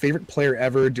is his favorite player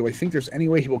ever. Do I think there's any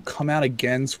way he will come out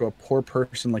again so a poor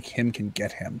person like him can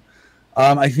get him?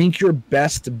 I think your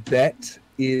best bet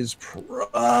is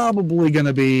probably going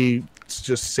to be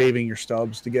just saving your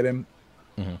stubs to get him.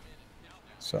 Mm-hmm.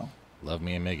 So love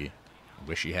me and Miggy.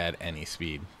 Wish he had any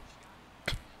speed.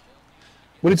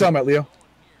 What are you talking about, Leo?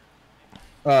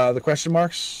 The question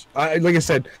marks? Like I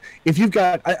said, if you've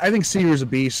got... I think Seager's a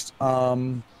beast.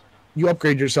 You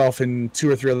upgrade yourself in 2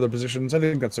 or 3 other positions. I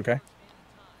think that's okay.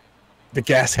 The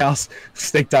gas house.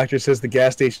 Snake Doctor says the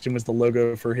gas station was the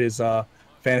logo for his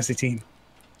fantasy team.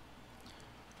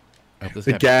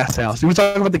 The gas house. You want to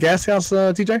talk about the gas house,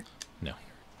 TJ? No.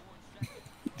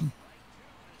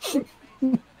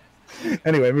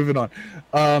 Anyway, moving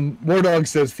on. War Dog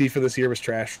says FIFA this year was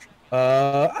trash.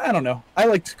 I don't know. I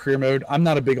liked career mode. I'm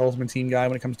not a big Ultimate Team guy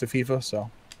when it comes to FIFA,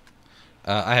 so.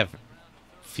 I have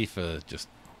FIFA just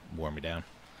wore me down.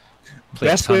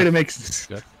 Best way to make...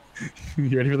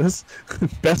 You ready for this?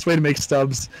 Best way to make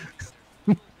stubs.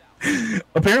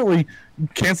 Apparently,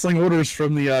 canceling orders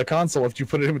from the console if you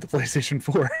put it in with the PlayStation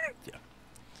 4. Yeah.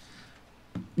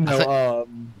 No,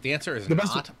 the answer is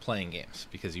not playing games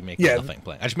because you make nothing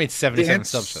playing. I just made 77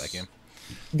 subs for that game.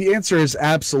 The answer is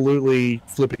absolutely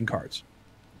flipping cards.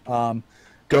 Go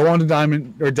on to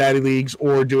Diamond or Daddy Leagues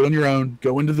or do it on your own.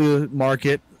 Go into the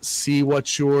market, see what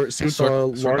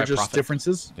the largest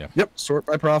differences. Yeah. Yep, sort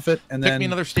by profit, and then pick me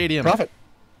another stadium. Profit.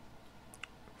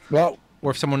 Well,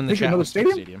 or if someone in the chat another wants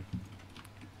stadium.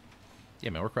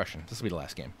 Yeah, man, we're crushing. This will be the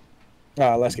last game.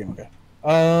 Last game, okay.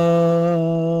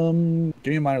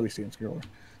 Give me a minor league stadium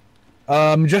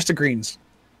scroller. Majestic Greens.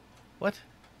 What?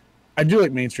 I do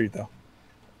like Main Street though.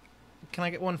 Can I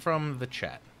get one from the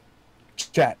chat?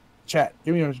 Chat.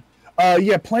 Give me a.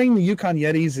 Yeah, playing the Yukon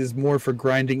Yetis is more for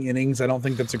grinding innings. I don't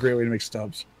think that's a great way to make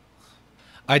stubs.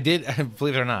 I did,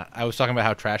 believe it or not, I was talking about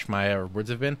how trash my rewards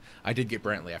have been. I did get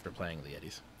Brantley after playing the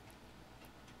Yetis.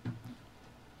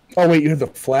 Oh, wait, you have the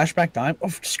flashback dime? Oh,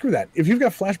 screw that. If you've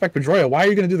got flashback Pedroia, why are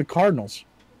you going to do the Cardinals?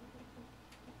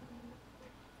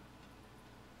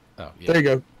 Oh, yeah. There you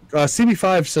go.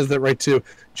 CB5 says that right, too.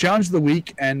 Challenge of the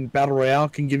Week and Battle Royale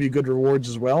can give you good rewards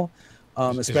as well.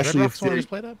 Especially if Red Rocks one I just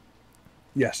played up?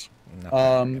 Yes. Not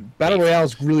like Battle Bayfront. Royale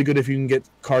is really good if you can get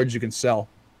cards you can sell.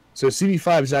 So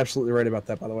CB5 is absolutely right about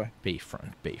that, by the way.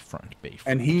 Bayfront, Bayfront, Bayfront.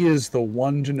 And he is the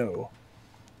one to know.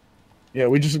 Yeah,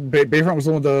 we just Bayfront was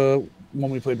the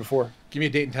one we played before. Give me a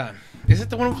date and time. Is it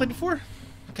the one we played before?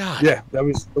 God. Yeah, that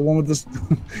was the one with this.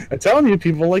 I'm telling you,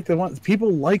 people like the one.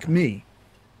 People like me.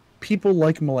 People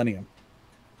like Millennium.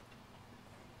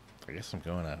 I guess I'm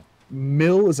going out.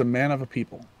 Mill is a man of a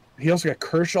people. He also got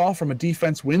Kershaw from a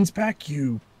defense wins pack.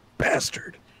 You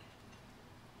bastard.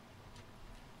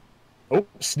 Oh,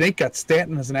 Snake got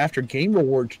Stanton as an after game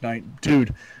reward tonight,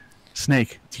 dude.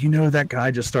 Snake, do you know that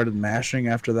guy just started mashing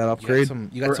after that upgrade?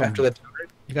 You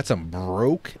got some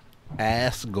broke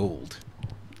ass gold.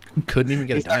 Couldn't even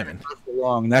get a diamond.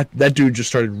 Long. That dude just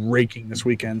started raking this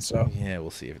weekend. So yeah, we'll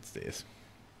see if it stays.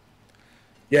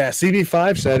 Yeah,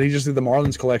 CB5 said he just did the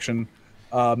Marlins collection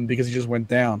because he just went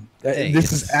down.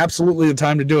 This is absolutely the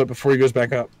time to do it before he goes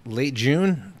back up. Late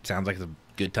June sounds like a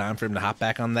good time for him to hop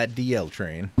back on that DL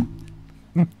train.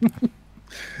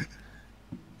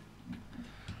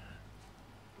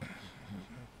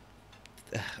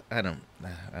 I don't know.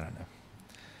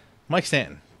 Mike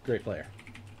Stanton, great player.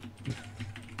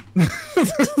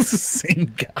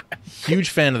 Same guy. Huge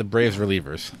fan of the Braves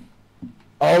relievers.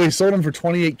 Oh, he sold him for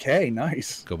 $28K.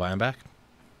 Nice. Go buy him back.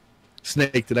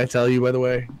 Snake, did I tell you, by the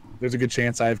way? There's a good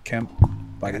chance I have Kemp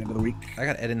by the end of the week. I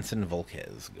got Edinson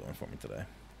Volquez going for me today.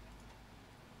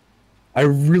 I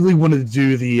really wanted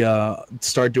to do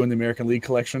start doing the American League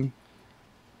collection,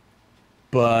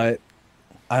 but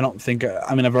I don't think.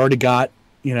 I mean, I've already got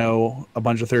a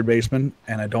bunch of third basemen,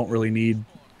 and I don't really need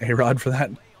A-Rod for that.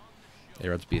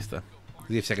 A-Rod's beast though. Does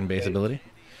he have second base ability?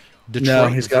 Detroit no,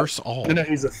 he's versus all. No,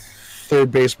 he's a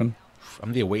third baseman.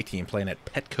 I'm the away team playing at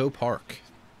Petco Park.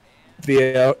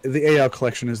 The AL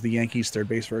collection is the Yankees' third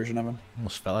base version of him.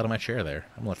 Almost fell out of my chair there.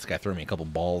 I'm gonna let this guy throw me a couple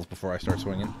balls before I start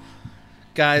swinging.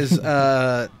 Guys,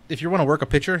 if you want to work a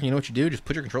pitcher, you know what you do? Just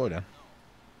put your controller down.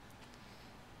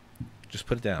 Just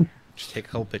put it down. Just take a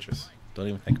couple pitches. Don't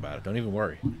even think about it. Don't even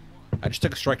worry. I just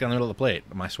took a strike down the middle of the plate.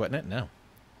 Am I sweating it? No.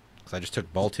 Because I just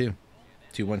took ball 2.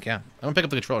 2-1 count. I'm going to pick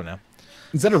up the controller now.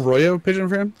 Is that a Royo pigeon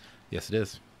for him? Yes, it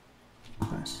is.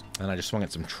 Nice. And I just swung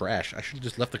at some trash. I should have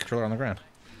just left the controller on the ground.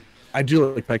 I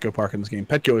do like Petco Park in this game.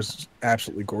 Petco is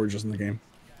absolutely gorgeous in the game.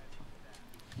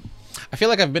 I feel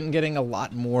like I've been getting a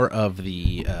lot more of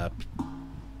the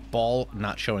ball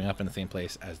not showing up in the same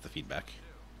place as the feedback.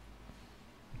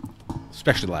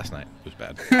 Especially last night. It was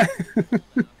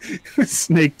bad.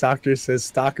 Snake Doctor says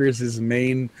Stalker is his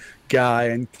main guy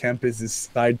and Kemp is his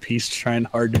side piece trying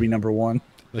hard to be number one.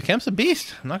 The Kemp's a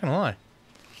beast. I'm not going to lie.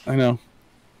 I know.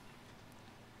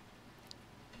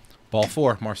 Ball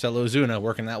 4. Marcelo Ozuna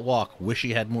working that walk. Wish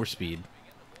he had more speed.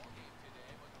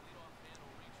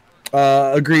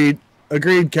 Agreed,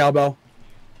 Cowbell.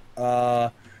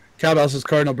 Cowbell says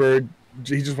Cardinal Bird.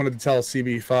 He just wanted to tell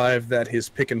CB5 that his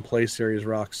pick and play series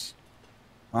rocks.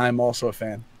 I'm also a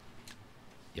fan.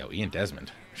 Yo, Ian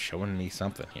Desmond showing me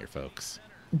something here, folks.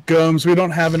 Gomes, we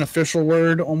don't have an official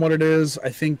word on what it is. I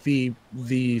think the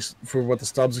for what the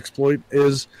Stubbs exploit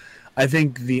is, I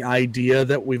think the idea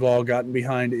that we've all gotten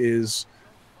behind is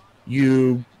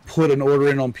you put an order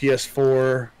in on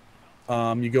PS4.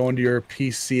 You go into your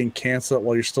PC and cancel it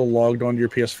while you're still logged onto your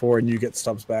PS4, and you get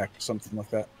Stubbs back, something like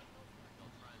that.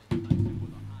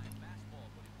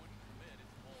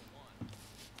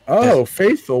 Oh,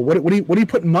 Faithful, what are you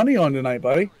putting money on tonight,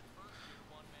 buddy?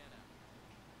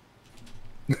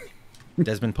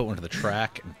 Desmond put one to the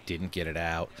track and didn't get it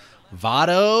out.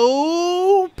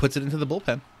 Votto puts it into the bullpen.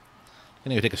 I'm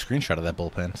gonna go take a screenshot of that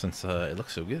bullpen since it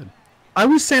looks so good. I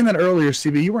was saying that earlier,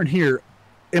 CB. You weren't here.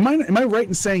 Am I right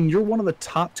in saying you're one of the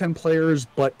top 10 players,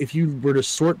 but if you were to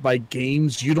sort by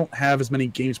games, you don't have as many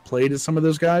games played as some of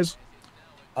those guys?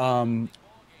 I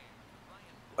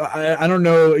don't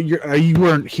know. You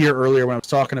weren't here earlier when I was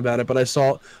talking about it, but I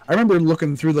remember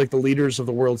looking through like the leaders of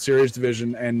the World Series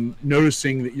division and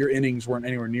noticing that your innings weren't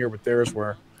anywhere near what theirs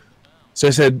were. So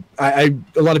I said, a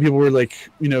lot of people were like,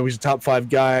 he's a top 5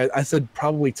 guy. I said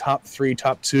probably top 3,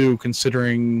 top 2,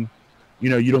 considering,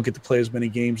 you don't get to play as many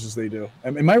games as they do.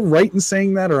 Am I right in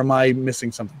saying that, or am I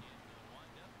missing something?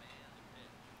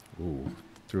 Ooh,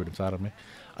 threw it inside of me.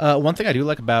 One thing I do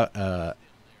like about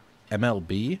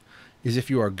MLB is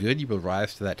if you are good, you will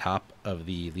rise to that top of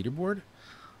the leaderboard.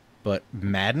 But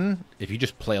Madden, if you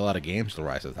just play a lot of games, you'll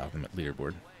rise to the top of the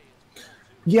leaderboard.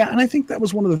 Yeah, and I think that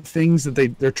was one of the things that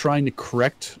they're trying to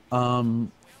correct.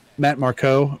 Matt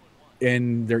Marco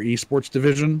in their esports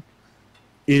division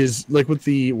is like with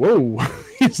the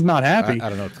he's not happy. I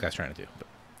don't know what this guy's trying to do, but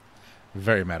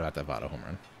very mad about that Votto home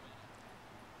run.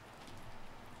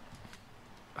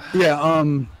 Yeah.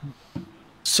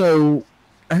 So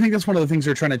I think that's one of the things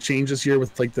they're trying to change this year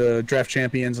with like the draft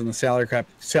champions and the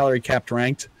salary capped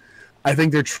ranked. I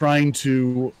think they're trying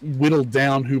to whittle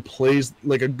down who plays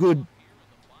like a good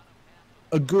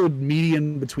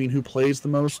median between who plays the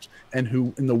most and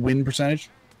who in the win percentage.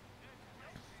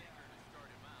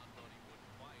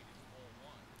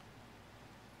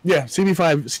 Yeah,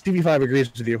 CB5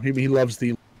 agrees with you. He loves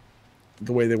the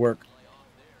way they work.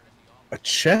 A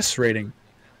chess rating,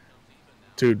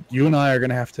 dude. You and I are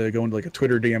gonna have to go into like a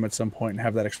Twitter DM at some point and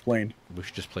have that explained. We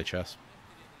should just play chess.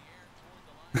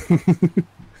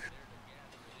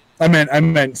 I meant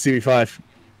CB5.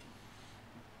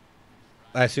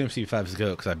 I assume C5 is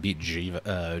good because I beat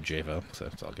Javo, so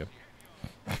it's all good.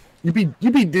 You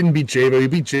didn't beat Javo. You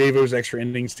beat Javo's extra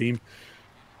innings team.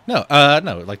 No,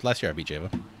 like last year I beat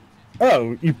Javo.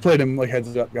 Oh, you played him like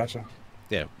heads up. Gotcha.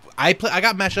 Yeah, I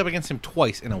got matched up against him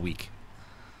twice in a week.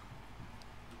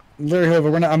 Larry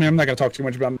Hoover. We're not. I mean, I'm not gonna talk too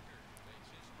much about him.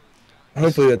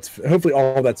 Hopefully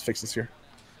all that's fixed this year.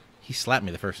 He slapped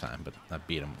me the first time, but I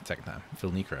beat him the second time. Phil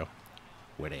Necro,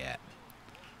 where they at?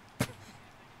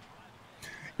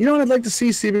 You know what I'd like to see,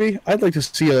 CB? I'd like to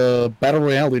see a battle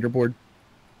royale leaderboard,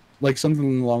 like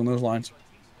something along those lines.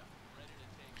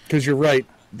 Because you're right,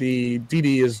 the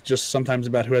DD is just sometimes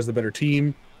about who has the better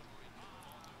team.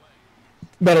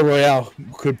 Battle royale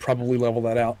could probably level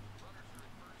that out.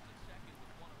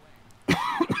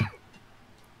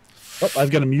 Oh,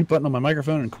 I've got a mute button on my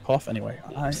microphone and cough anyway.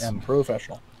 Oops. I am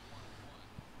professional.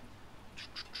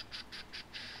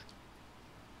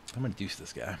 I'm gonna deuce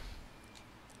this guy.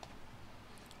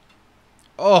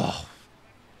 Oh,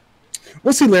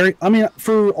 We'll see, Larry. I mean,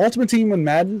 for Ultimate Team and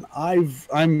Madden,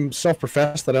 I'm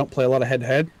self-professed that I don't play a lot of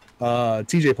head-to-head.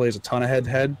 TJ plays a ton of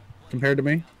head-to-head compared to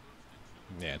me.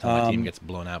 yeah. Until my team gets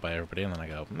blown out by everybody, and then I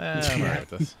go, nah, I'm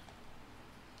alright with this.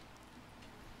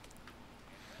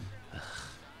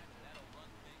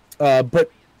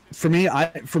 But for me,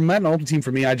 for Madden Ultimate Team,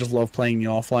 for me, I just love playing the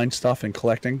offline stuff and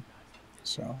collecting.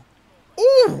 So,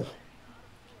 Ooh.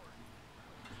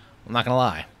 I'm not gonna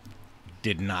lie,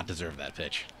 did not deserve that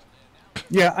pitch.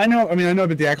 yeah, I know. I mean, I know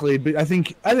about the accolade, but I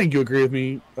think you agree with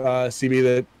me, CB,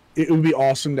 that it would be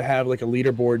awesome to have like a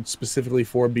leaderboard specifically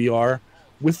for BR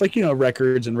with like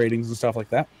records and ratings and stuff like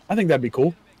that. I think that'd be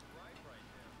cool.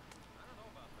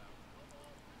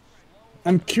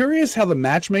 I'm curious how the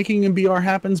matchmaking in BR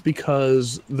happens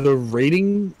because the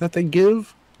rating that they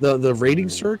give, the rating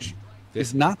search,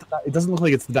 is not. It doesn't look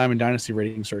like it's the Diamond Dynasty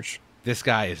rating search. This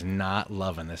guy is not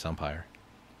loving this umpire.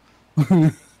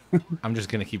 I'm just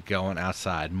gonna keep going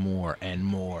outside more and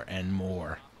more and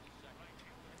more.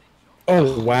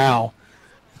 Oh wow,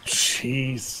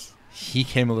 jeez. He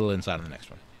came a little inside on the next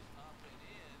one.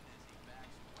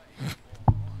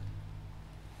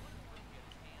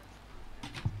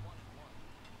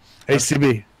 Hey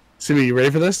CB, you ready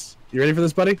for this? You ready for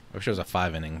this, buddy? I wish it was a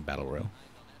 5-inning battle royal.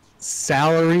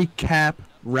 Salary cap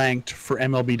ranked for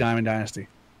MLB Diamond Dynasty.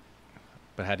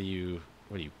 But how do you?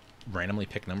 What do you randomly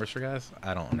pick numbers for guys?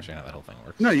 I don't understand how that whole thing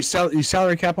works. No, you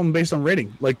salary cap them based on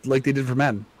rating, like they did for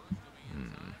Madden.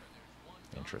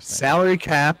 Interesting. Salary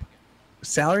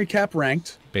cap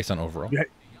ranked Based on overall. Yeah.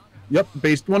 Yep,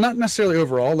 well, not necessarily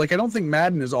overall. Like I don't think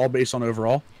Madden is all based on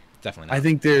overall. Definitely not. I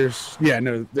think their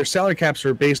salary caps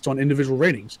are based on individual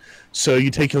ratings. So you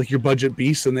take like your budget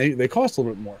beasts and they cost a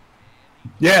little bit more.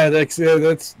 Yeah, that's no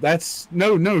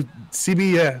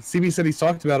CB. Yeah, CB said he's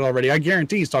talked about it already. I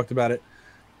guarantee he's talked about it.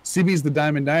 CB's the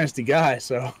Diamond Dynasty guy,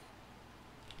 so.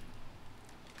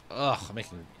 Ugh, I'm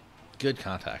making good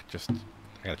contact. Just I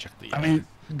gotta check the. I mean,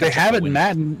 they have it in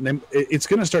Madden. It's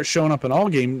going to start showing up in all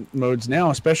game modes now,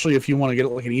 especially if you want to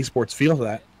get like an esports feel to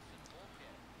that.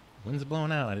 Wind's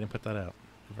blowing out. I didn't put that out.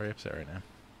 I'm very upset right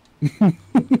now.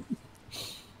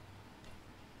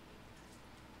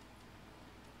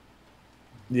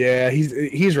 Yeah,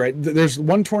 he's right. There's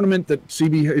one tournament that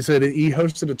CB said he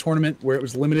hosted a tournament where it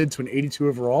was limited to an 82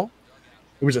 overall.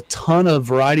 There was a ton of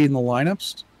variety in the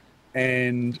lineups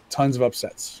and tons of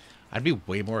upsets. I'd be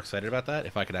way more excited about that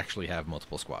if I could actually have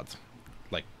multiple squads,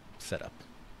 like set up.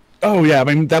 Oh yeah, I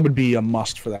mean that would be a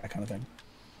must for that kind of thing.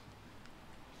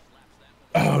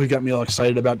 Oh, you got me all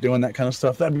excited about doing that kind of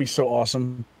stuff. That'd be so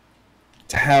awesome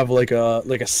to have like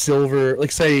a silver, like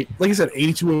I said,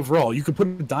 82 overall. You could put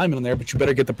a diamond in there, but you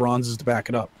better get the bronzes to back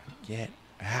it up. Get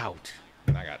out!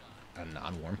 And I got a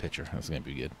non-warm pitcher. That's gonna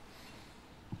be good.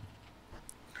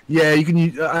 Yeah, you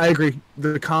can. I agree.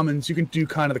 The commons, you can do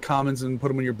kind of the commons and put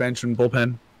them on your bench and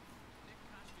bullpen.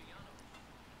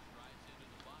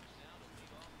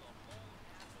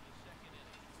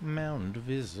 Mound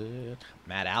visit.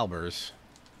 Matt Albers.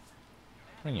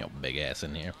 Bring your big ass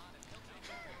in here.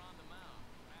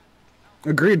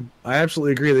 Agreed. I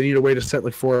absolutely agree. They need a way to set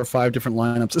like 4 or 5 different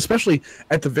lineups, especially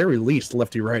at the very least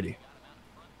lefty righty.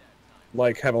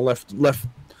 Like have a lefty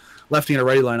and a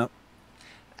righty lineup.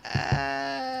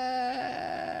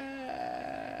 I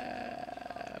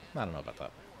don't know about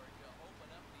that.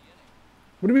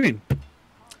 What do you mean?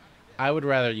 I would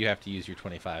rather you have to use your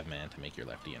 25 man to make your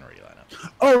lefty and righty lineup.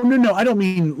 Oh no, I don't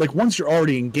mean like once you're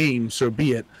already in game, so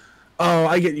be it. Oh,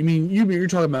 I get you. Mean you're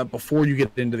talking about before you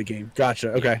get into the game.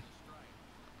 Gotcha. Okay.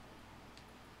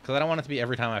 Because I don't want it to be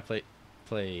every time I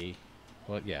play.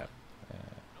 Well, yeah.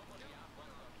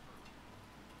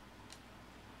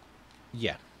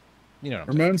 Yeah. You know what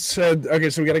I'm Ramon said, okay,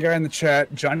 so we got a guy in the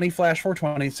chat. Johnny Flash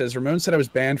 420 says, Ramon said I was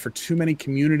banned for too many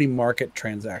community market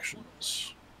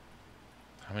transactions.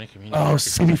 How many community Oh,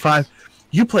 CB5.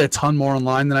 You play a ton more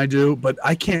online than I do, but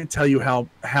I can't tell you how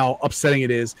upsetting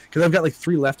it is because I've got like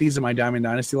 3 lefties in my Diamond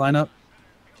Dynasty lineup.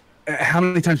 How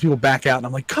many times people back out and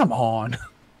I'm like, come on.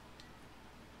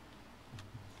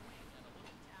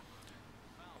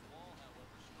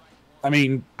 I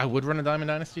mean, I would run a Diamond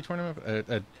Dynasty tournament,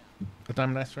 a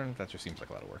Diamond Dynasty tournament. That just seems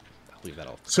like a lot of work. I'll leave that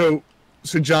all. So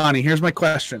Johnny, here's my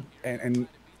question, and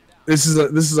this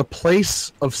is a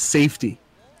place of safety.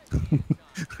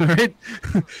 All right,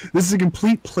 this is a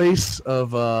complete place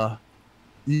of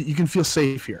you can feel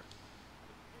safe here.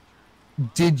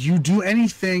 Did you do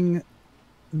anything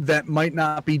that might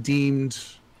not be deemed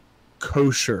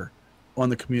kosher on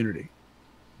the community?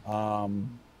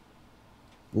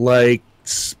 Like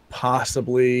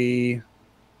possibly,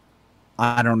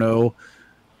 I don't know,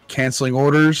 canceling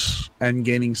orders and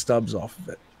gaining stubs off of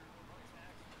it.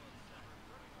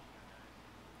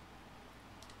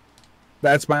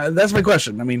 That's my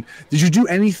question. I mean, did you do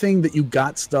anything that you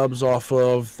got stubs off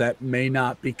of that may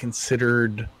not be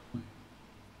considered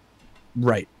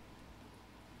right?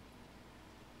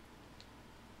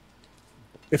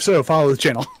 If so, follow the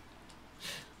channel.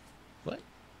 What?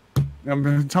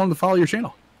 I'm telling them to follow your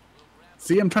channel.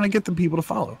 See, I'm trying to get the people to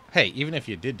follow. Hey, even if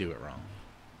you did do it wrong,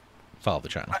 follow the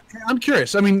channel. I'm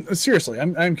curious. I mean, seriously,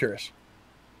 I'm curious.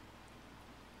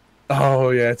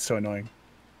 Oh yeah, it's so annoying.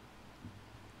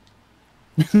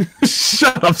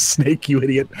 Shut up, Snake, you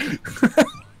idiot.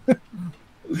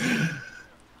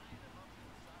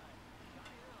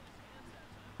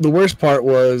 The worst part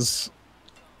was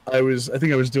I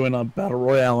think I was doing a battle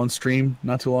royale on stream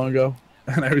not too long ago,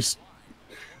 and I was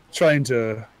trying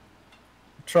to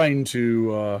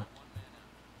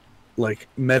like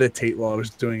meditate while I was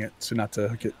doing it so not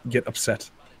to get upset.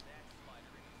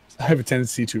 I have a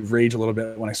tendency to rage a little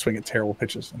bit when I swing at terrible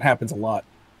pitches. It happens a lot.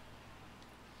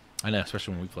 I know,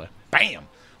 especially when we play. Bam!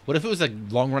 What if it was a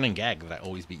long-running gag that I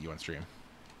always beat you on stream?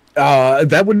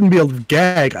 That wouldn't be a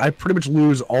gag. I pretty much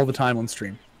lose all the time on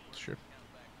stream. Sure.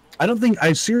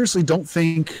 I seriously don't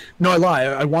think... No, I lie.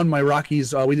 I won my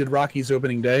Rockies. We did Rockies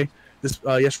opening day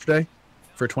yesterday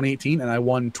for 2018, and I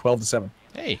won 12-7.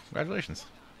 Hey, congratulations.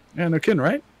 Yeah, no kidding,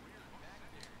 right?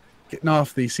 Getting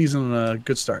off the season on a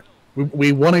good start.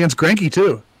 We won against Granky,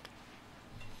 too.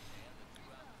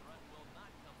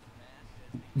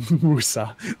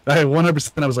 Musa. I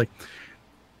 100%. I was like,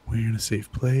 we're in a safe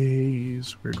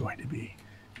place. We're going to be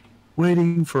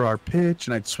waiting for our pitch,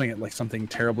 and I'd swing it like something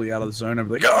terribly out of the zone. I'd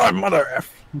be like, oh, mother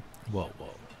F. Whoa.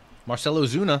 Marcelo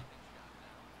Zuna.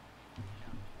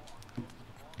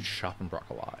 Shopping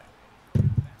broccoli.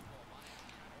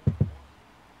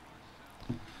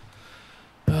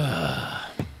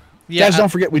 Yeah, guys, don't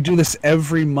forget, we do this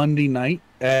every Monday night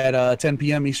at 10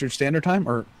 p.m. Eastern Standard Time,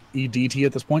 or EDT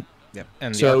at this point. Yep,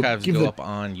 and the So archives go up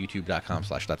on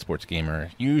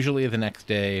youtube.com/thatsportsgamer, usually the next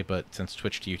day, but since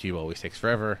Twitch to YouTube always takes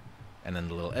forever, and then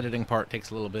the little editing part takes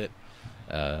a little bit,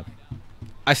 I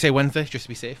say Wednesday just to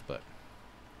be safe, but...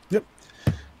 Yep.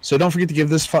 So don't forget to give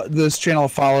this channel a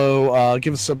follow,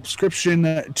 give a subscription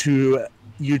to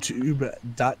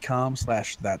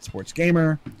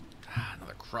youtube.com/thatsportsgamer.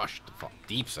 Another crush to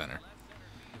deep center.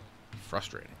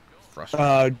 Frustrating.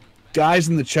 Guys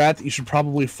in the chat that you should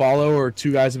probably follow, or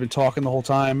 2 guys have been talking the whole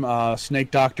time,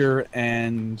 Snake Doctor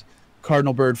and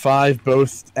Cardinal Bird 5,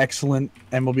 both excellent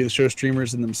MLB The Show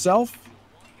streamers in themselves.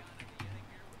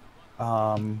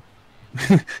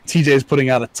 TJ is putting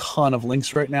out a ton of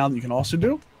links right now that you can also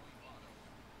do.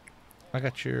 I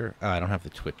got your... I don't have the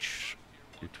Twitch.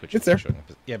 Your Twitch it's there. Showing up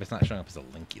yeah, but it's not showing up as a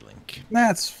linky link.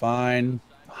 That's fine.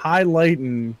 Highlight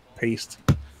and paste.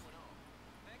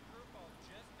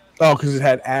 Oh, because it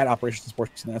had ad Operation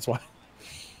Sports, and that's why.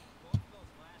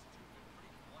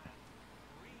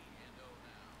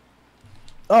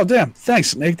 Oh, damn.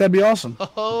 Thanks, Nick. That'd be awesome.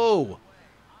 Oh!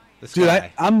 Dude,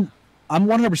 I'm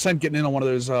 100% getting in on one of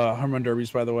those home run derbies,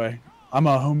 by the way. I'm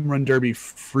a home run derby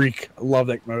freak. I love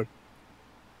that mode.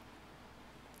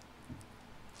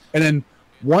 And then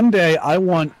one day I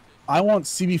want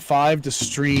CB5 to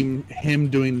stream him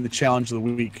doing the challenge of the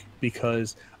week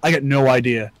because I got no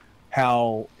idea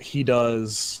how he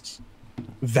does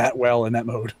that well in that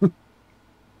mode.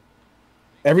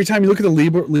 Every time you look at the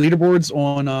leaderboards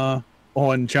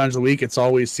on challenge of the week, it's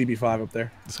always CB5 up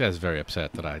there. This guy's very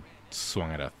upset that I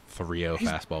swung at a 3-0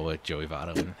 fastball with Joey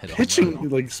Votto and hit a home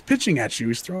run. He's pitching at you.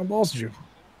 He's throwing balls at you.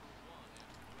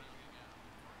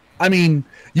 I mean,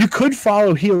 you could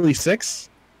follow Healy 6.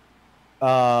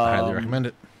 I highly recommend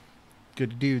it.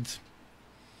 Good dudes.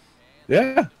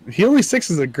 Yeah, Healy 6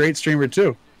 is a great streamer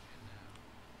too.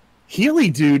 Healy,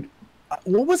 dude,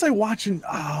 what was I watching?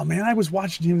 Oh man, I was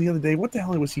watching him the other day. What the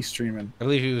hell was he streaming? I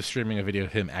believe he was streaming a video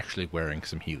of him actually wearing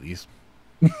some Heelys.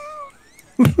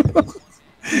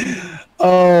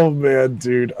 Oh man,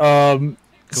 dude.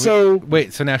 So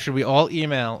wait, so now should we all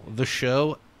email the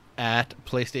show at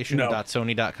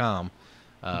playstation.sony.com?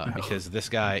 No. Because this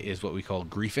guy is what we call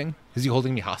griefing. Is he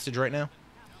holding me hostage right now?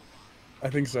 I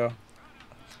think so.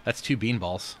 That's 2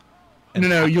 beanballs.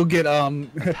 No, you'll get I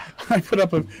put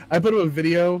up a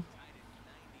video.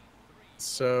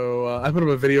 So I put up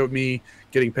a video of me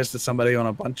getting pissed at somebody on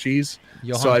a bunch of cheese.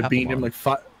 So I beat him like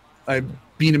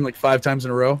 5 times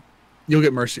in a row. He'll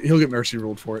get mercy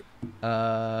ruled for it.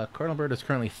 Cardinal Bird is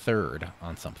currently 3rd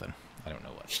on something. I don't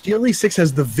know what. Healy 6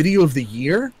 has the video of the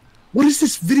year? What is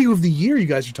this video of the year you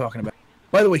guys are talking about?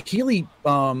 By the way, Healy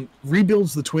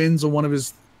rebuilds the Twins on one of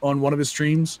his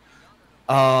streams.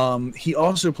 He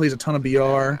also plays a ton of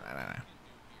BR.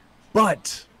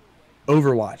 But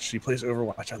Overwatch. He plays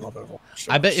Overwatch. I love Overwatch.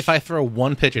 I bet if I throw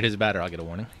 1 pitch at his batter, I'll get a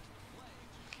warning.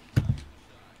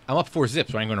 I'm up 4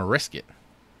 zips, so I'm going to risk it.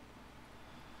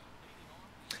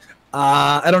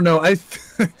 I don't know.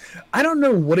 I don't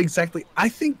know what exactly. I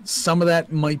think some of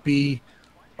that might be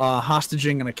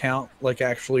hostaging an account, like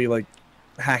actually like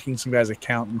hacking some guy's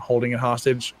account and holding it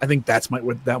hostage. I think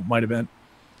what that might have been.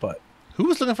 But who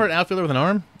was looking for an outfielder with an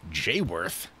arm?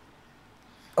 Jayworth.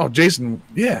 Oh, Jason.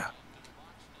 Yeah.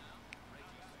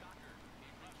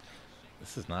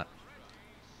 This is not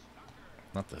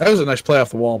the. That was a nice play off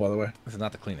the wall, by the way. This is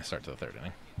not the cleanest start to the 3rd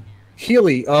inning.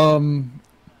 Healy.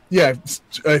 Yeah.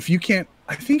 If you can't,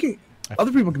 I think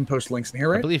other people can post links in here,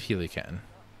 right? I believe Healy can.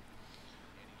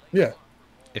 Yeah.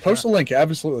 Post a link,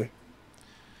 absolutely.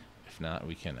 If not,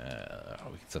 we can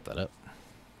set that up.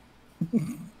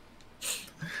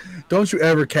 Don't you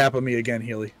ever cap on me again,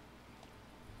 Healy.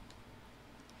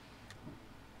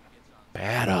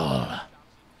 Battle.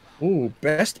 Ooh,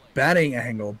 best batting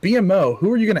angle. BMO.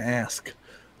 Who are you going to ask?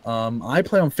 I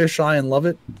play on Fisheye and love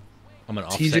it. I'm an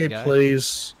offset guy.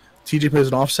 TJ plays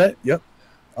an offset. Yep.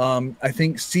 I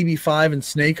think CB5 and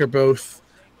Snake are both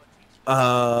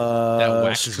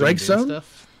strike zone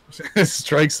stuff.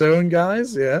 Strike zone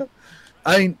guys. Yeah.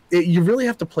 I mean, you really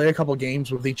have to play a couple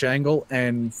games with each angle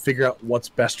and figure out what's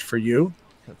best for you.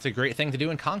 That's a great thing to do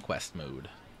in conquest mode.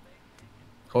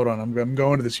 Hold on, I'm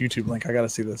going to this YouTube link. I got to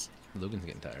see this. Logan's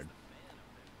getting tired.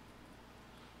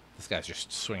 This guy's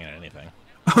just swinging at anything.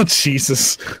 Oh,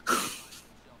 Jesus.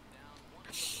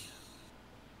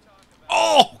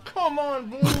 Oh, come on,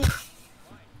 Blue.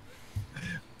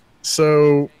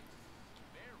 So,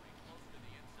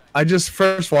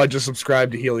 first of all, I just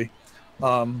subscribed to Healy.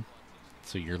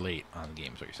 So you're late on the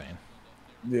game, is what you're saying.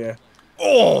 Yeah.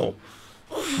 Oh!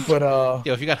 But,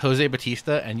 Yo, if you got Jose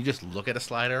Batista and you just look at a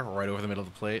slider right over the middle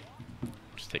of the plate,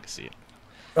 just take a seat.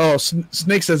 Oh,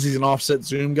 Snake says he's an offset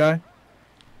zoom guy.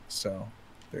 So,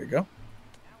 there you go.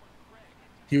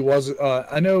 He was,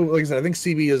 I know, like I said, I think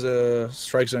CB is a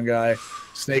strike zone guy.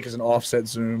 Snake is an offset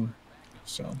zoom.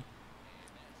 So.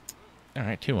 All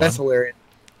right, 2-1. That's hilarious.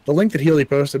 The link that Healy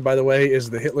posted, by the way, is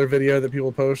the Hitler video that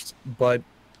people post, but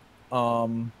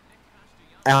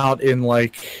out in,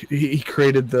 like, he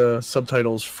created the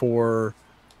subtitles for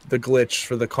the glitch,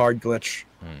 for the card glitch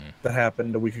that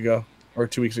happened a week ago, or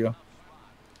 2 weeks ago.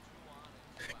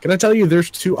 Can I tell you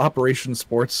there's 2 Operation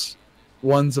Sports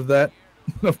ones of that,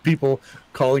 of people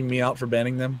calling me out for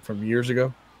banning them from years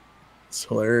ago? It's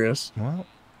hilarious. Well,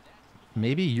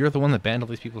 maybe you're the one that banned all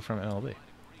these people from MLB.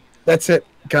 That's it,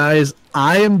 guys.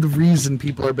 I am the reason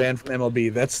people are banned from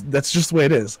MLB. That's just the way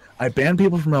it is. I banned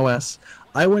people from OS.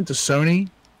 I went to Sony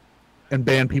and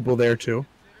banned people there too.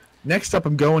 Next up,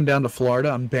 I'm going down to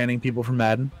Florida. I'm banning people from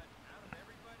Madden.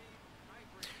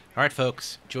 All right,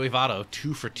 folks. Joey Votto,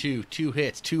 2 for 2, 2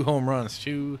 hits, 2 home runs,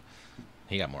 2.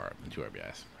 He got more than 2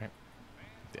 RBIs, right?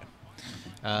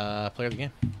 Yeah. Player of the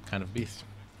game, kind of a beast.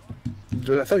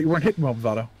 I thought you weren't hitting well with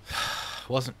Votto.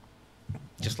 Wasn't.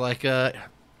 Just like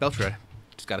Beltray.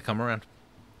 Just got to come around.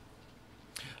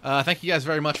 Thank you guys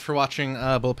very much for watching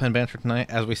Bullpen Banter tonight.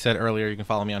 As we said earlier, you can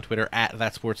follow me on Twitter at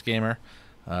ThatSportsGamer.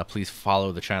 Please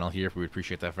follow the channel here. We would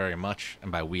appreciate that very much.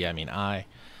 And by we, I mean I.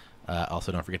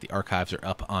 Also, don't forget the archives are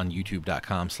up on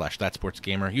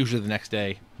youtube.com/ThatSportsGamer. Usually the next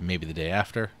day, maybe the day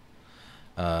after.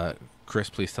 Chris,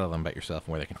 please tell them about yourself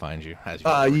and where they can find you.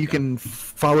 You can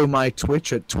follow my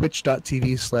Twitch at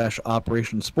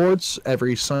twitch.tv/Operation Sports.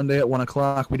 Every Sunday at 1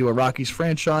 o'clock, we do a Rockies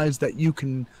franchise that you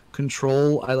can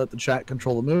control. I let the chat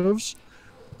control the moves.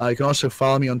 You can also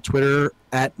follow me on Twitter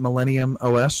at Millennium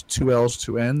OS, 2 L's,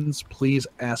 2 N's. Please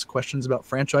ask questions about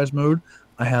franchise mode.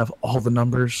 I have all the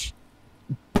numbers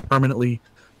permanently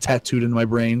tattooed in my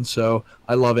brain, so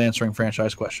I love answering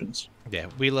franchise questions. Yeah,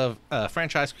 we love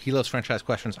franchise. He loves franchise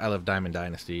questions. I love Diamond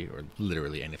Dynasty, or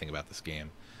literally anything about this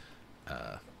game.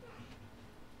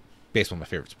 Baseball, my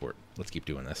favorite sport. Let's keep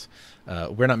doing this.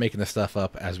 We're not making this stuff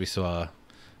up. As we saw,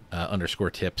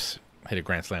 underscore tips hit a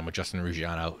grand slam with Justin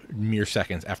Ruggiano mere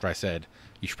seconds after I said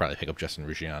you should probably pick up Justin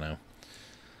Ruggiano.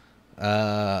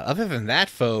 Other than that,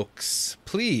 folks,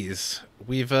 please,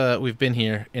 we've been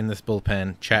here in this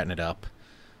bullpen chatting it up.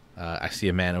 I see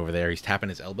a man over there. He's tapping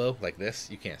his elbow like this.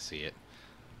 You can't see it.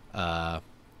 But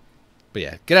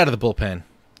yeah, get out of the bullpen.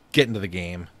 Get into the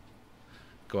game.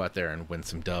 Go out there and win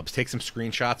some dubs. Take some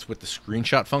screenshots with the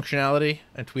screenshot functionality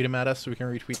and tweet them at us so we can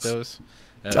retweet those.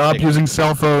 Stop using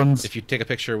cell phones. If you take a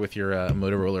picture with your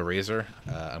Motorola Razr,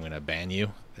 I'm going to ban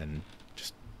you and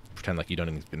just pretend like you don't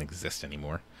even exist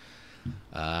anymore.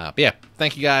 But yeah,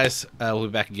 thank you guys. We'll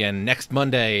be back again next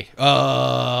Monday.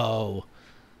 Oh!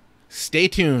 Stay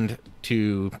tuned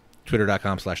to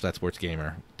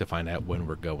twitter.com/ThatSportsGamer to find out when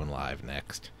we're going live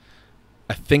next.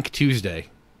 I think Tuesday.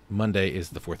 Monday is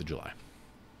the 4th of July.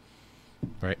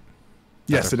 Right?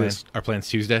 Yes, it is. Our plan's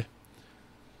Tuesday?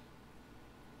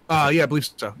 Yeah, I believe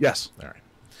so. Yes. All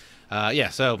right. Yeah,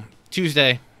 so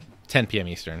Tuesday, 10 p.m.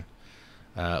 Eastern.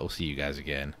 We'll see you guys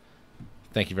again.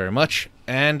 Thank you very much.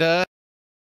 And